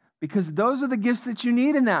 Because those are the gifts that you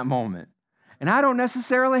need in that moment. And I don't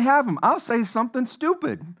necessarily have them. I'll say something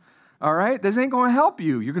stupid. All right? This ain't going to help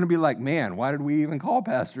you. You're going to be like, man, why did we even call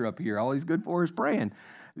Pastor up here? All he's good for is praying.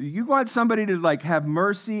 You want somebody to have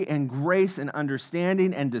mercy and grace and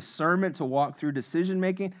understanding and discernment to walk through decision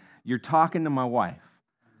making. You're talking to my wife.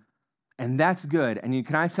 And that's good. And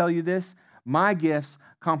can I tell you this? My gifts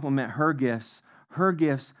complement her gifts. Her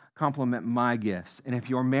gifts complement my gifts. And if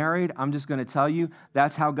you're married, I'm just going to tell you,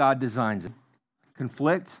 that's how God designs it.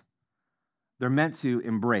 Conflict, they're meant to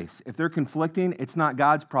embrace. If they're conflicting, it's not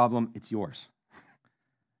God's problem, it's yours.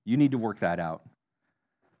 You need to work that out.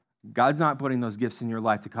 God's not putting those gifts in your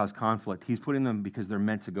life to cause conflict. He's putting them because they're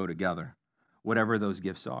meant to go together, whatever those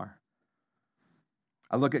gifts are.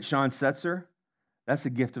 I look at Sean Setzer. That's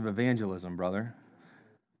a gift of evangelism, brother.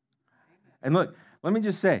 And look, let me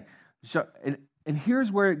just say, and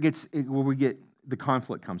here's where we get the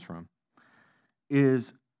conflict comes from,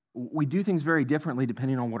 is we do things very differently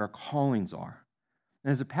depending on what our callings are.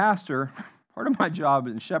 And as a pastor, part of my job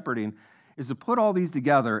in shepherding is to put all these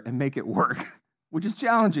together and make it work, which is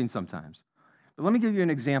challenging sometimes. But let me give you an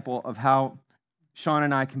example of how Sean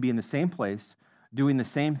and I can be in the same place, doing the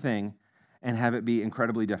same thing, and have it be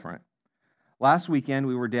incredibly different. Last weekend,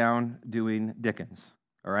 we were down doing Dickens,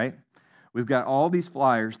 all right? We've got all these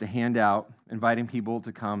flyers to hand out, inviting people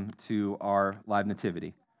to come to our live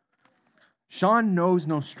nativity. Sean knows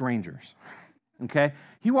no strangers, okay?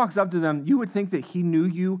 He walks up to them. You would think that he knew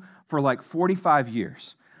you for 45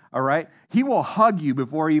 years, all right? He will hug you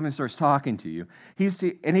before he even starts talking to you. He's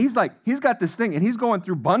got this thing, and he's going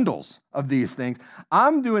through bundles of these things.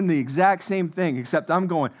 I'm doing the exact same thing, except I'm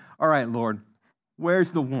going, all right, Lord,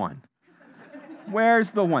 where's the one?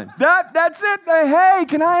 Where's the one? That's it. Hey,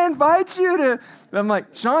 can I invite you to? I'm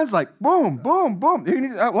like, Sean's like, boom, boom, boom.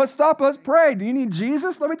 Let's stop. Let's pray. Do you need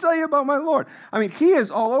Jesus? Let me tell you about my Lord. I mean, he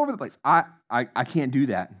is all over the place. I can't do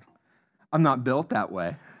that. I'm not built that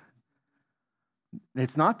way.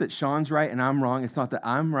 It's not that Sean's right and I'm wrong. It's not that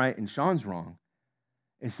I'm right and Sean's wrong.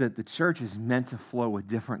 It's that the church is meant to flow with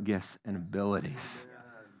different gifts and abilities.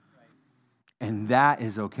 And that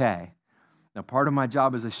is okay. Now, part of my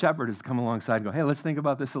job as a shepherd is to come alongside and go, hey, let's think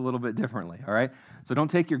about this a little bit differently, all right? So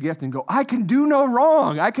don't take your gift and go, I can do no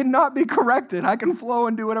wrong. I cannot be corrected. I can flow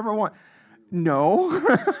and do whatever I want. No.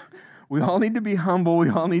 We all need to be humble. We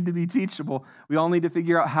all need to be teachable. We all need to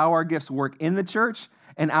figure out how our gifts work in the church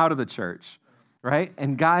and out of the church, right?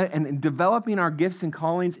 And God, and developing our gifts and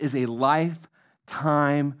callings is a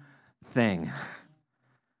lifetime thing.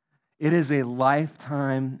 It is a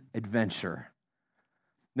lifetime adventure.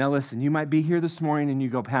 Now listen, you might be here this morning and you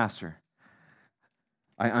go, Pastor,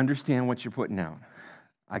 I understand what you're putting out.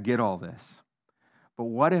 I get all this. But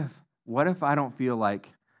what if I don't feel like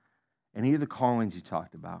any of the callings you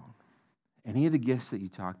talked about, any of the gifts that you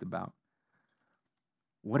talked about,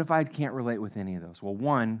 what if I can't relate with any of those? Well,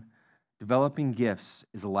 one, developing gifts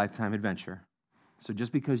is a lifetime adventure. So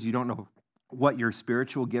just because you don't know what your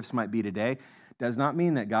spiritual gifts might be today does not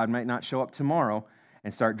mean that God might not show up tomorrow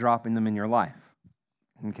and start dropping them in your life,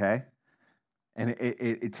 okay? And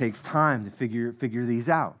it takes time to figure these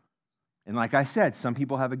out. And like I said, some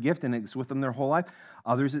people have a gift and it's with them their whole life.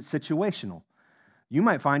 Others, it's situational. You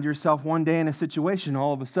might find yourself one day in a situation,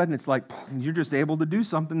 all of a sudden it's like you're just able to do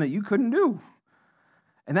something that you couldn't do.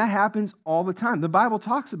 And that happens all the time. The Bible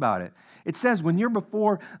talks about it. It says when you're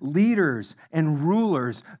before leaders and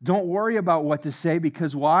rulers, don't worry about what to say,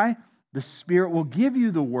 because why? The Spirit will give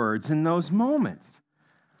you the words in those moments.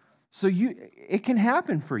 So it can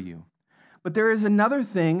happen for you. But there is another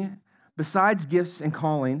thing besides gifts and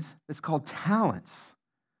callings that's called talents.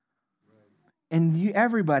 And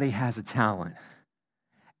everybody has a talent.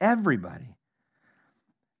 Everybody.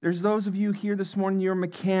 There's those of you here this morning, you're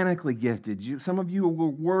mechanically gifted. Some of you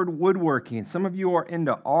are woodworking. Some of you are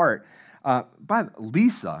into art.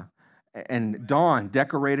 Lisa and Dawn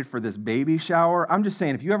decorated for this baby shower. I'm just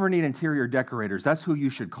saying, if you ever need interior decorators, that's who you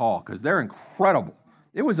should call, because they're incredible.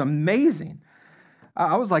 It was amazing.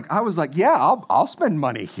 I was like, yeah, I'll spend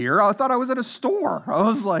money here. I thought I was at a store. I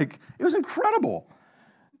was like, it was incredible.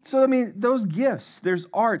 So, I mean, those gifts, there's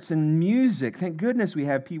arts and music. Thank goodness we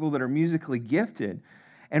have people that are musically gifted,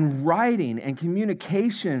 and writing and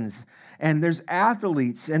communications, and there's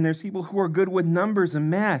athletes, and there's people who are good with numbers and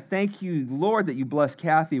math. Thank you, Lord, that you blessed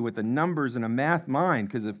Kathy with the numbers and a math mind,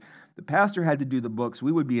 because if the pastor had to do the books,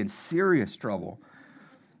 we would be in serious trouble.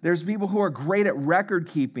 There's people who are great at record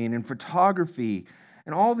keeping and photography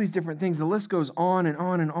and all these different things. The list goes on and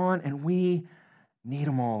on and on, and we need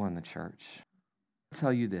them all in the church. I'll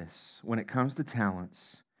tell you this, when it comes to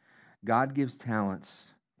talents, God gives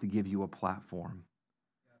talents to give you a platform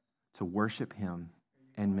to worship Him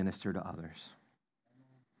and minister to others.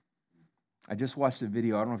 I just watched a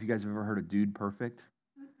video. I don't know if you guys have ever heard of Dude Perfect.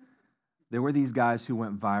 There were these guys who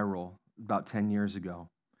went viral about 10 years ago.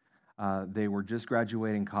 They were just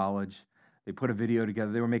graduating college. They put a video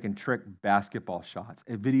together. They were making trick basketball shots.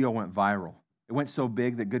 A video went viral. It went so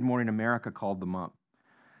big that Good Morning America called them up.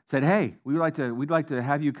 Said, hey, we'd like to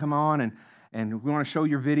have you come on and we want to show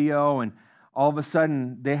your video. And all of a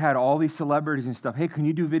sudden, they had all these celebrities and stuff. Hey, can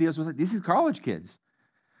you do videos with it? These are college kids.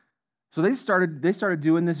 So they started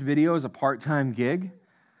doing this video as a part-time gig.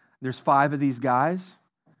 There's 5 of these guys.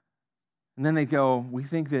 And then they go, we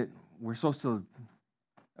think that we're supposed to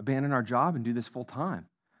abandon our job and do this full-time.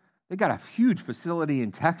 They got a huge facility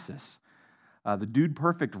in Texas, the Dude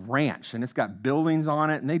Perfect Ranch, and it's got buildings on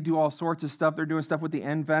it, and they do all sorts of stuff. They're doing stuff with the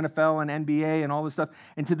NFL and NBA and all this stuff.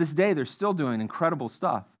 And to this day, they're still doing incredible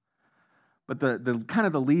stuff. But the kind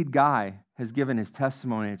of the lead guy has given his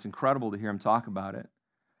testimony. It's incredible to hear him talk about it.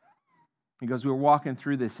 He goes, we were walking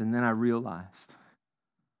through this, and then I realized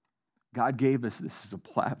God gave us this as a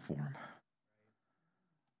platform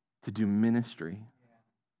to do ministry.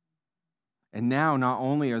 And now not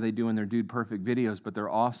only are they doing their Dude Perfect videos, but they're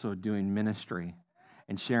also doing ministry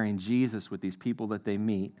and sharing Jesus with these people that they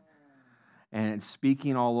meet and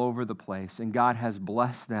speaking all over the place. And God has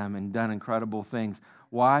blessed them and done incredible things.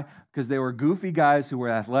 Why? Because they were goofy guys who were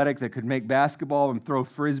athletic, that could make basketball and throw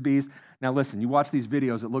frisbees. Now listen, you watch these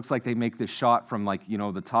videos, it looks like they make this shot from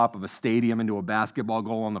the top of a stadium into a basketball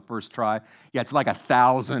goal on the first try. Yeah, it's like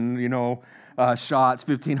 1,000, shots,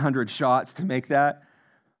 1,500 shots to make that.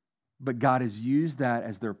 But God has used that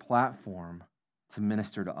as their platform to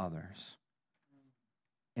minister to others.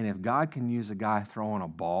 And if God can use a guy throwing a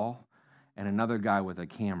ball and another guy with a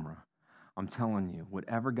camera, I'm telling you,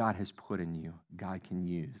 whatever God has put in you, God can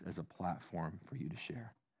use as a platform for you to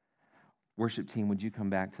share. Worship team, would you come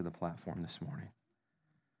back to the platform this morning?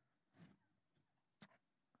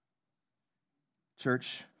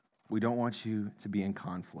 Church, we don't want you to be in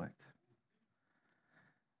conflict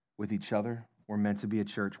with each other. We're meant to be a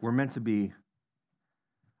church. We're meant to be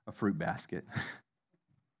a fruit basket.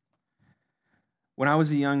 When I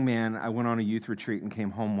was a young man, I went on a youth retreat and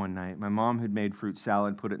came home one night. My mom had made fruit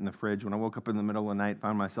salad, put it in the fridge. When I woke up in the middle of the night,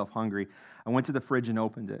 found myself hungry, I went to the fridge and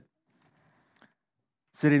opened it.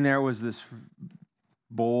 Sitting there was this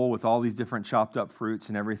bowl with all these different chopped up fruits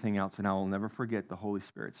and everything else, and I will never forget the Holy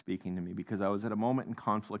Spirit speaking to me because I was at a moment in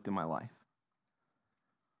conflict in my life.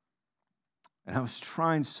 And I was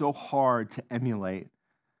trying so hard to emulate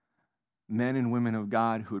men and women of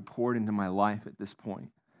God who had poured into my life at this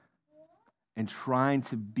point, and trying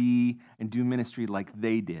to be and do ministry like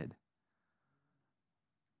they did.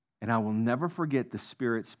 And I will never forget the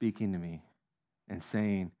Spirit speaking to me and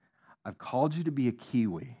saying, I've called you to be a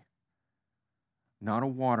kiwi, not a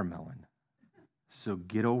watermelon, so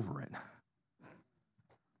get over it.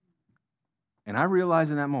 And I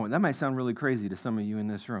realized in that moment, that might sound really crazy to some of you in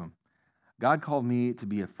this room. God called me to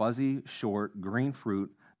be a fuzzy, short, green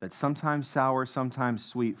fruit that's sometimes sour, sometimes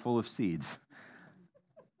sweet, full of seeds.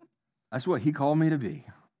 That's what He called me to be.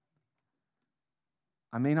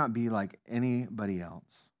 I may not be like anybody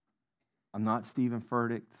else. I'm not Stephen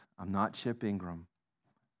Furtick. I'm not Chip Ingram.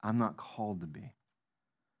 I'm not called to be.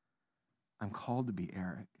 I'm called to be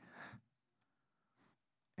Eric.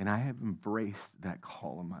 And I have embraced that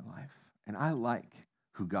call in my life. And I like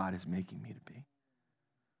who God is making me to be.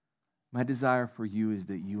 My desire for you is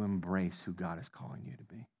that you embrace who God is calling you to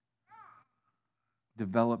be.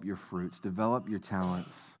 Develop your fruits, develop your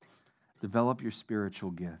talents, develop your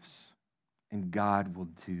spiritual gifts, and God will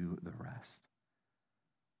do the rest.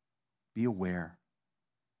 Be aware.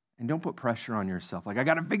 And don't put pressure on yourself. Like, I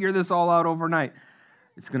got to figure this all out overnight.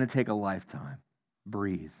 It's going to take a lifetime.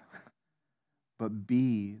 Breathe. But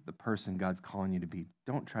be the person God's calling you to be.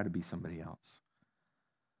 Don't try to be somebody else.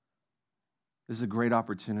 This is a great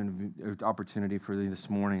opportunity for you this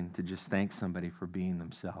morning to just thank somebody for being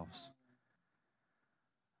themselves.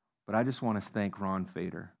 But I just want to thank Ron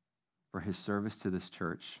Fader for his service to this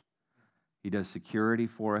church. He does security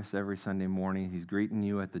for us every Sunday morning. He's greeting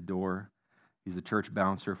you at the door. He's a church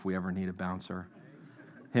bouncer if we ever need a bouncer.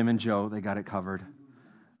 Him and Joe, they got it covered.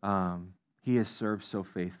 He has served so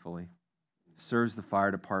faithfully. Serves the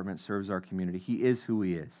fire department, serves our community. He is who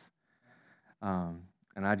he is.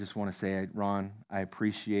 And I just want to say, Ron, I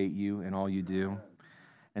appreciate you and all you do.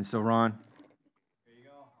 And so, Ron,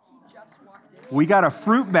 we got a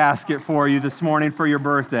fruit basket for you this morning for your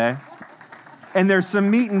birthday. And there's some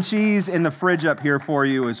meat and cheese in the fridge up here for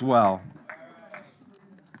you as well.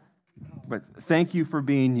 But thank you for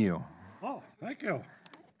being you. Oh, thank you.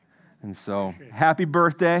 And so, happy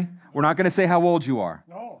birthday. We're not going to say how old you are.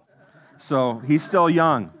 No. So, he's still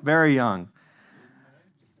young, very young.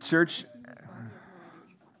 Church,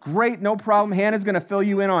 great, no problem. Hannah's going to fill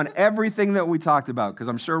you in on everything that we talked about, because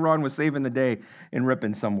I'm sure Ron was saving the day in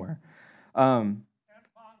Ripon somewhere.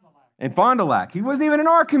 In Fond du Lac. He wasn't even in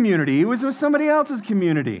our community. He was with somebody else's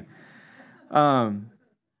community.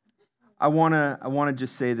 I want to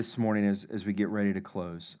just say this morning as we get ready to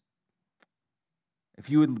close, if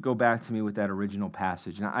you would go back to me with that original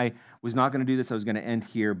passage. And I was not going to do this. I was going to end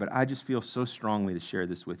here, but I just feel so strongly to share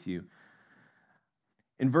this with you.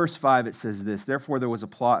 In verse 5, it says this, "Therefore there was a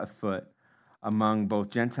plot afoot among both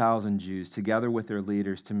Gentiles and Jews, together with their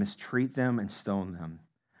leaders, to mistreat them and stone them.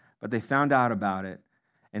 But they found out about it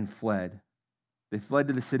and fled. They fled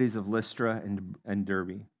to the cities of Lystra and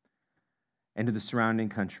Derbe and to the surrounding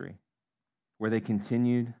country, where they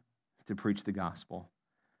continued to preach the gospel."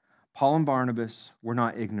 Paul and Barnabas were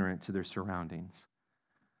not ignorant to their surroundings.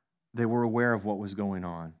 They were aware of what was going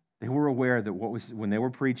on. They were aware that when they were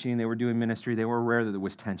preaching, they were doing ministry, they were aware that there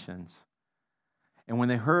was tensions. And when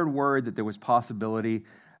they heard word that there was possibility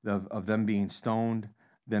of them being stoned,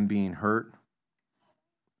 them being hurt,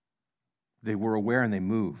 they were aware and they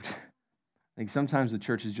moved. I think sometimes the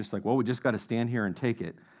church is just like, well, we just got to stand here and take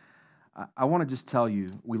it. I want to just tell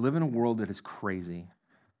you, we live in a world that is crazy.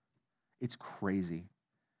 It's crazy.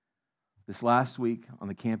 This last week on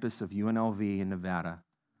the campus of UNLV in Nevada,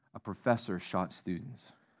 a professor shot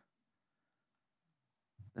students.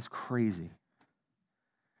 That's crazy.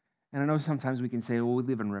 And I know sometimes we can say, well, we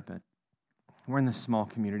live in Ripon. We're in this small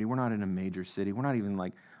community. We're not in a major city. We're not even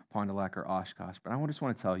like Fond du Lac or Oshkosh. But I just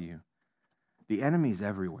want to tell you, the enemy is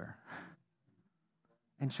everywhere.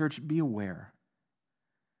 And church, be aware.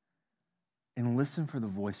 And listen for the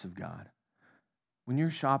voice of God. When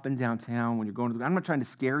you're shopping downtown, when you're going to I'm not trying to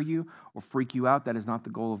scare you or freak you out. That is not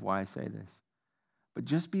the goal of why I say this. But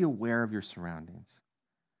just be aware of your surroundings.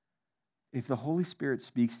 If the Holy Spirit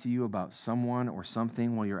speaks to you about someone or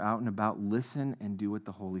something while you're out and about, listen and do what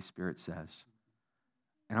the Holy Spirit says.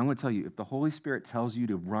 And I'm going to tell you, if the Holy Spirit tells you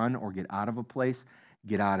to run or get out of a place,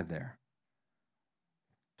 get out of there.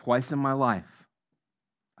 Twice in my life,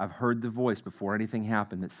 I've heard the voice before anything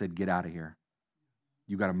happened that said, get out of here.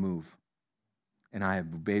 You got to move. And I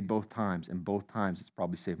have obeyed both times, and both times it's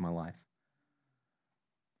probably saved my life.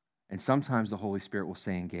 And sometimes the Holy Spirit will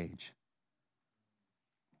say, engage.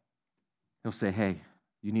 He'll say, hey,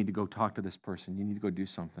 you need to go talk to this person. You need to go do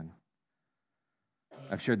something.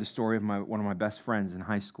 I've shared the story of one of my best friends in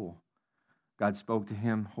high school. God spoke to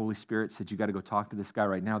him. Holy Spirit said, you got to go talk to this guy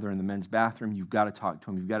right now. They're in the men's bathroom. You've got to talk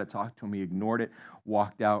to him. You've got to talk to him. He ignored it,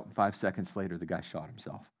 walked out. 5 seconds later, the guy shot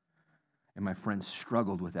himself. And my friend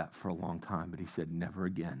struggled with that for a long time, but he said, never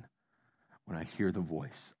again. When I hear the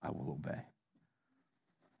voice, I will obey.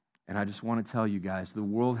 And I just want to tell you guys, the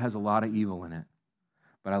world has a lot of evil in it.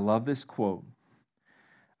 But I love this quote.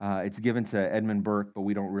 It's given to Edmund Burke, but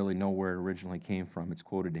we don't really know where it originally came from. It's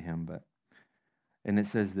quoted to him. And it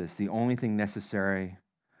says this, the only thing necessary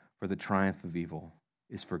for the triumph of evil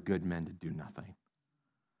is for good men to do nothing.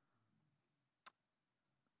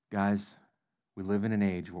 Guys, we live in an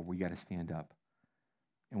age where we got to stand up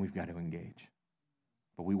and we've got to engage.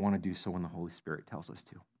 But we want to do so when the Holy Spirit tells us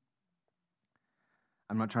to.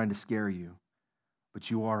 I'm not trying to scare you,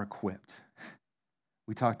 but you are equipped.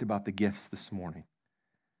 We talked about the gifts this morning.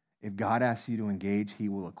 If God asks you to engage, he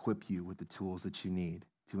will equip you with the tools that you need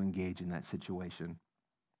to engage in that situation.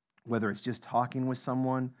 Whether it's just talking with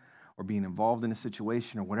someone or being involved in a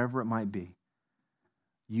situation or whatever it might be,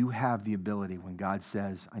 you have the ability when God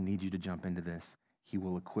says, I need you to jump into this, he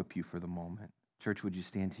will equip you for the moment. Church, would you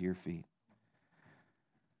stand to your feet?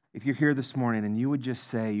 If you're here this morning and you would just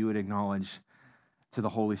say, you would acknowledge to the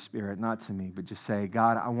Holy Spirit, not to me, but just say,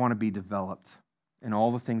 God, I want to be developed in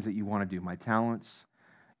all the things that you want to do, my talents,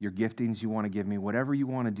 your giftings you want to give me, whatever you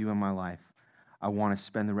want to do in my life, I want to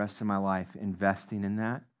spend the rest of my life investing in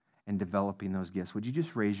that and developing those gifts. Would you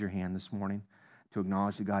just raise your hand this morning to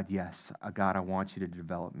acknowledge to God, yes, God, I want you to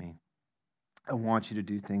develop me. I want you to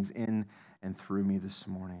do things in and through me this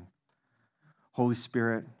morning. Holy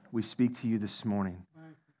Spirit, we speak to you this morning.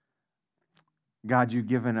 God, you've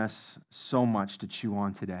given us so much to chew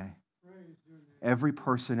on today. Every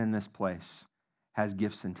person in this place has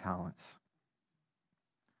gifts and talents.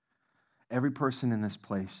 Every person in this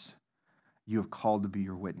place, you have called to be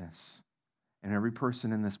your witness. And every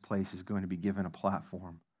person in this place is going to be given a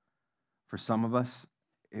platform. For some of us,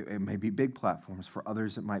 it may be big platforms. For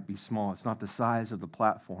others, it might be small. It's not the size of the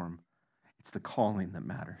platform. It's the calling that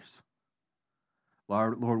matters.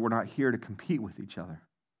 Lord, we're not here to compete with each other.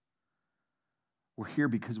 We're here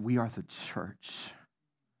because we are the church.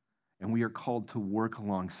 And we are called to work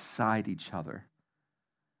alongside each other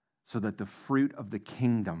so that the fruit of the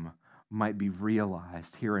kingdom might be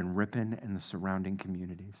realized here in Ripon and the surrounding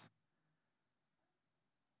communities.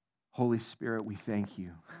 Holy Spirit, we thank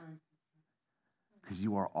you because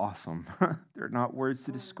you are awesome. There are not words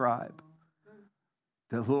to describe.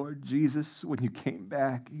 The Lord Jesus, when you came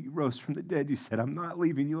back, you rose from the dead, you said, I'm not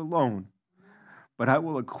leaving you alone, but I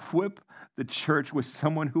will equip the church with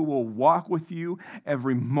someone who will walk with you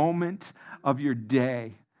every moment of your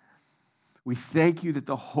day. We thank you that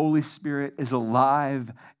the Holy Spirit is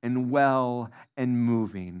alive and well and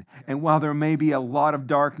moving. And while there may be a lot of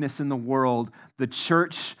darkness in the world, the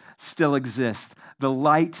church still exists. The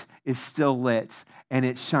light is still lit, and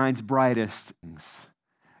it shines brightest.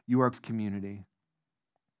 You are community.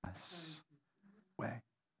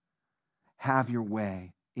 Have your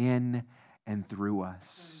way in and through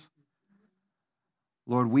us.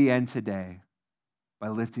 Lord, we end today by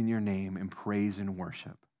lifting your name in praise and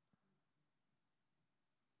worship.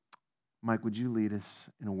 Mike, would you lead us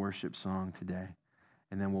in a worship song today?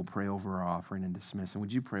 And then we'll pray over our offering and dismiss. And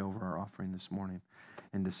would you pray over our offering this morning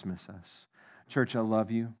and dismiss us? Church, I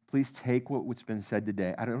love you. Please take what's been said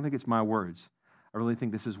today. I don't think it's my words. I really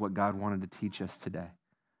think this is what God wanted to teach us today.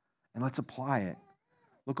 And let's apply it.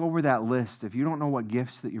 Look over that list. If you don't know what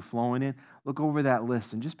gifts that you're flowing in, look over that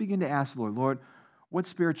list and just begin to ask the Lord, Lord, what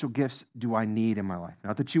spiritual gifts do I need in my life?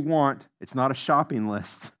 Not that you want. It's not a shopping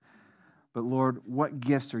list. But Lord, what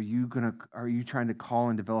gifts are you trying to call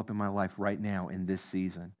and develop in my life right now in this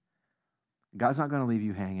season? God's not going to leave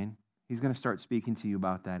you hanging. He's going to start speaking to you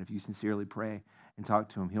about that. If you sincerely pray and talk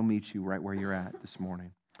to him, he'll meet you right where you're at this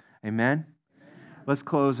morning. Amen? Let's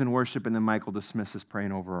close in worship, and then Mike will dismiss us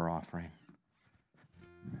praying over our offering.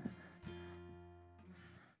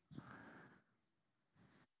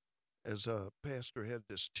 As a pastor had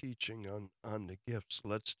this teaching on the gifts,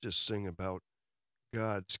 let's just sing about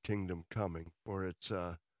God's kingdom coming, for it's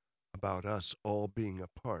about us all being a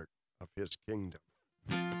part of his kingdom.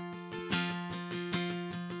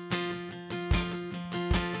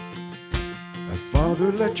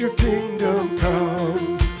 Father, let your kingdom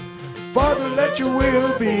come. Father, let your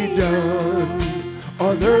will be done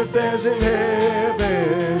on earth as in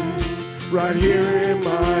heaven, right here in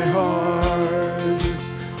my heart.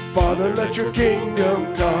 Father, let your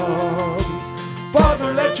kingdom come.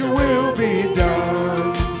 Father, let your will be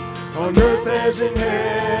done on earth as in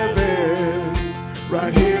heaven,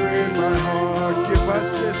 right here in my heart. Give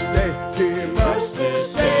us this day, give us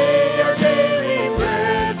this day our daily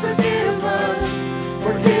bread. Forgive us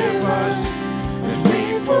as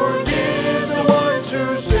we forgive the ones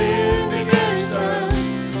who sin against us.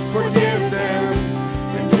 Forgive them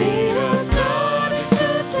and lead us not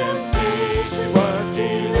into temptation, but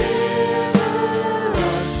deliver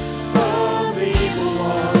us from the evil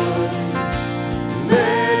one.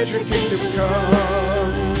 Let your kingdom come.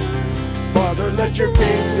 Father, let your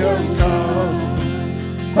kingdom come.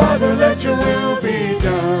 Father, let your will be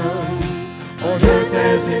done on earth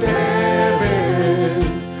as in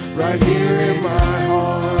heaven, right here in my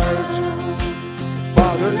heart.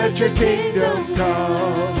 Father, let your kingdom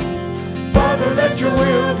come. Father, let your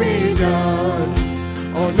will be done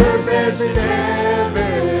on earth as in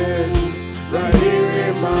heaven, right here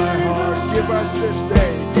in my heart. Give us this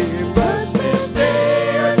day, give us this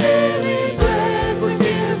day our daily bread.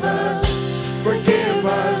 Forgive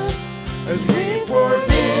us as we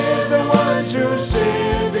forgive the ones who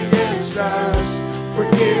sinned against us.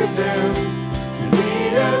 Forgive them and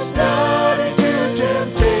lead us not into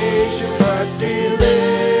temptation, but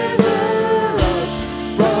deliver us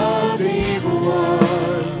from the evil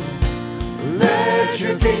one. Let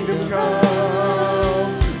your kingdom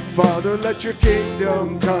come. Father, let your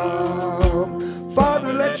kingdom come.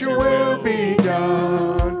 Father, let your will be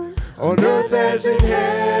done on earth as in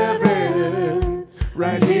heaven,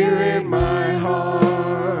 right here in my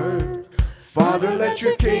heart. Father, let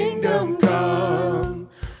your kingdom come.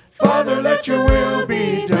 Father, let your will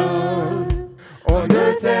be done on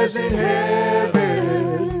earth as in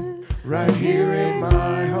heaven, right here in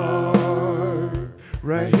my heart,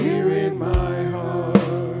 right here in my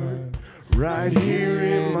heart, right here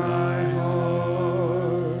in my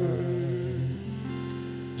heart.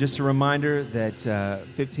 Just a reminder that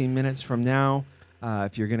 15 minutes from now,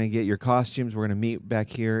 if you're going to get your costumes, we're going to meet back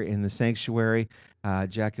here in the sanctuary.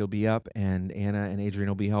 Jackie will be up, and Anna and Adrian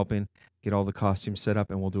will be helping get all the costumes set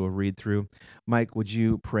up, and we'll do a read-through. Mike, would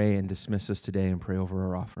you pray and dismiss us today and pray over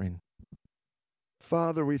our offering?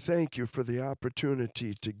 Father, we thank you for the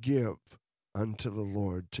opportunity to give unto the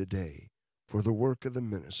Lord today for the work of the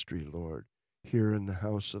ministry, Lord, here in the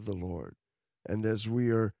house of the Lord. And as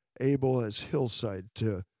we are able as Hillside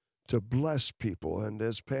to bless people, and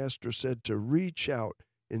as Pastor said, to reach out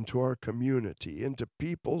into our community, into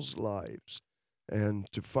people's lives, and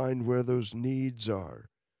to find where those needs are.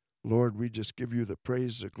 Lord, we just give you the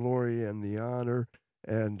praise, the glory, and the honor,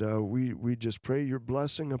 and we just pray your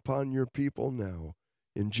blessing upon your people now.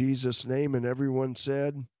 In Jesus' name, and everyone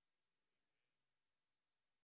said,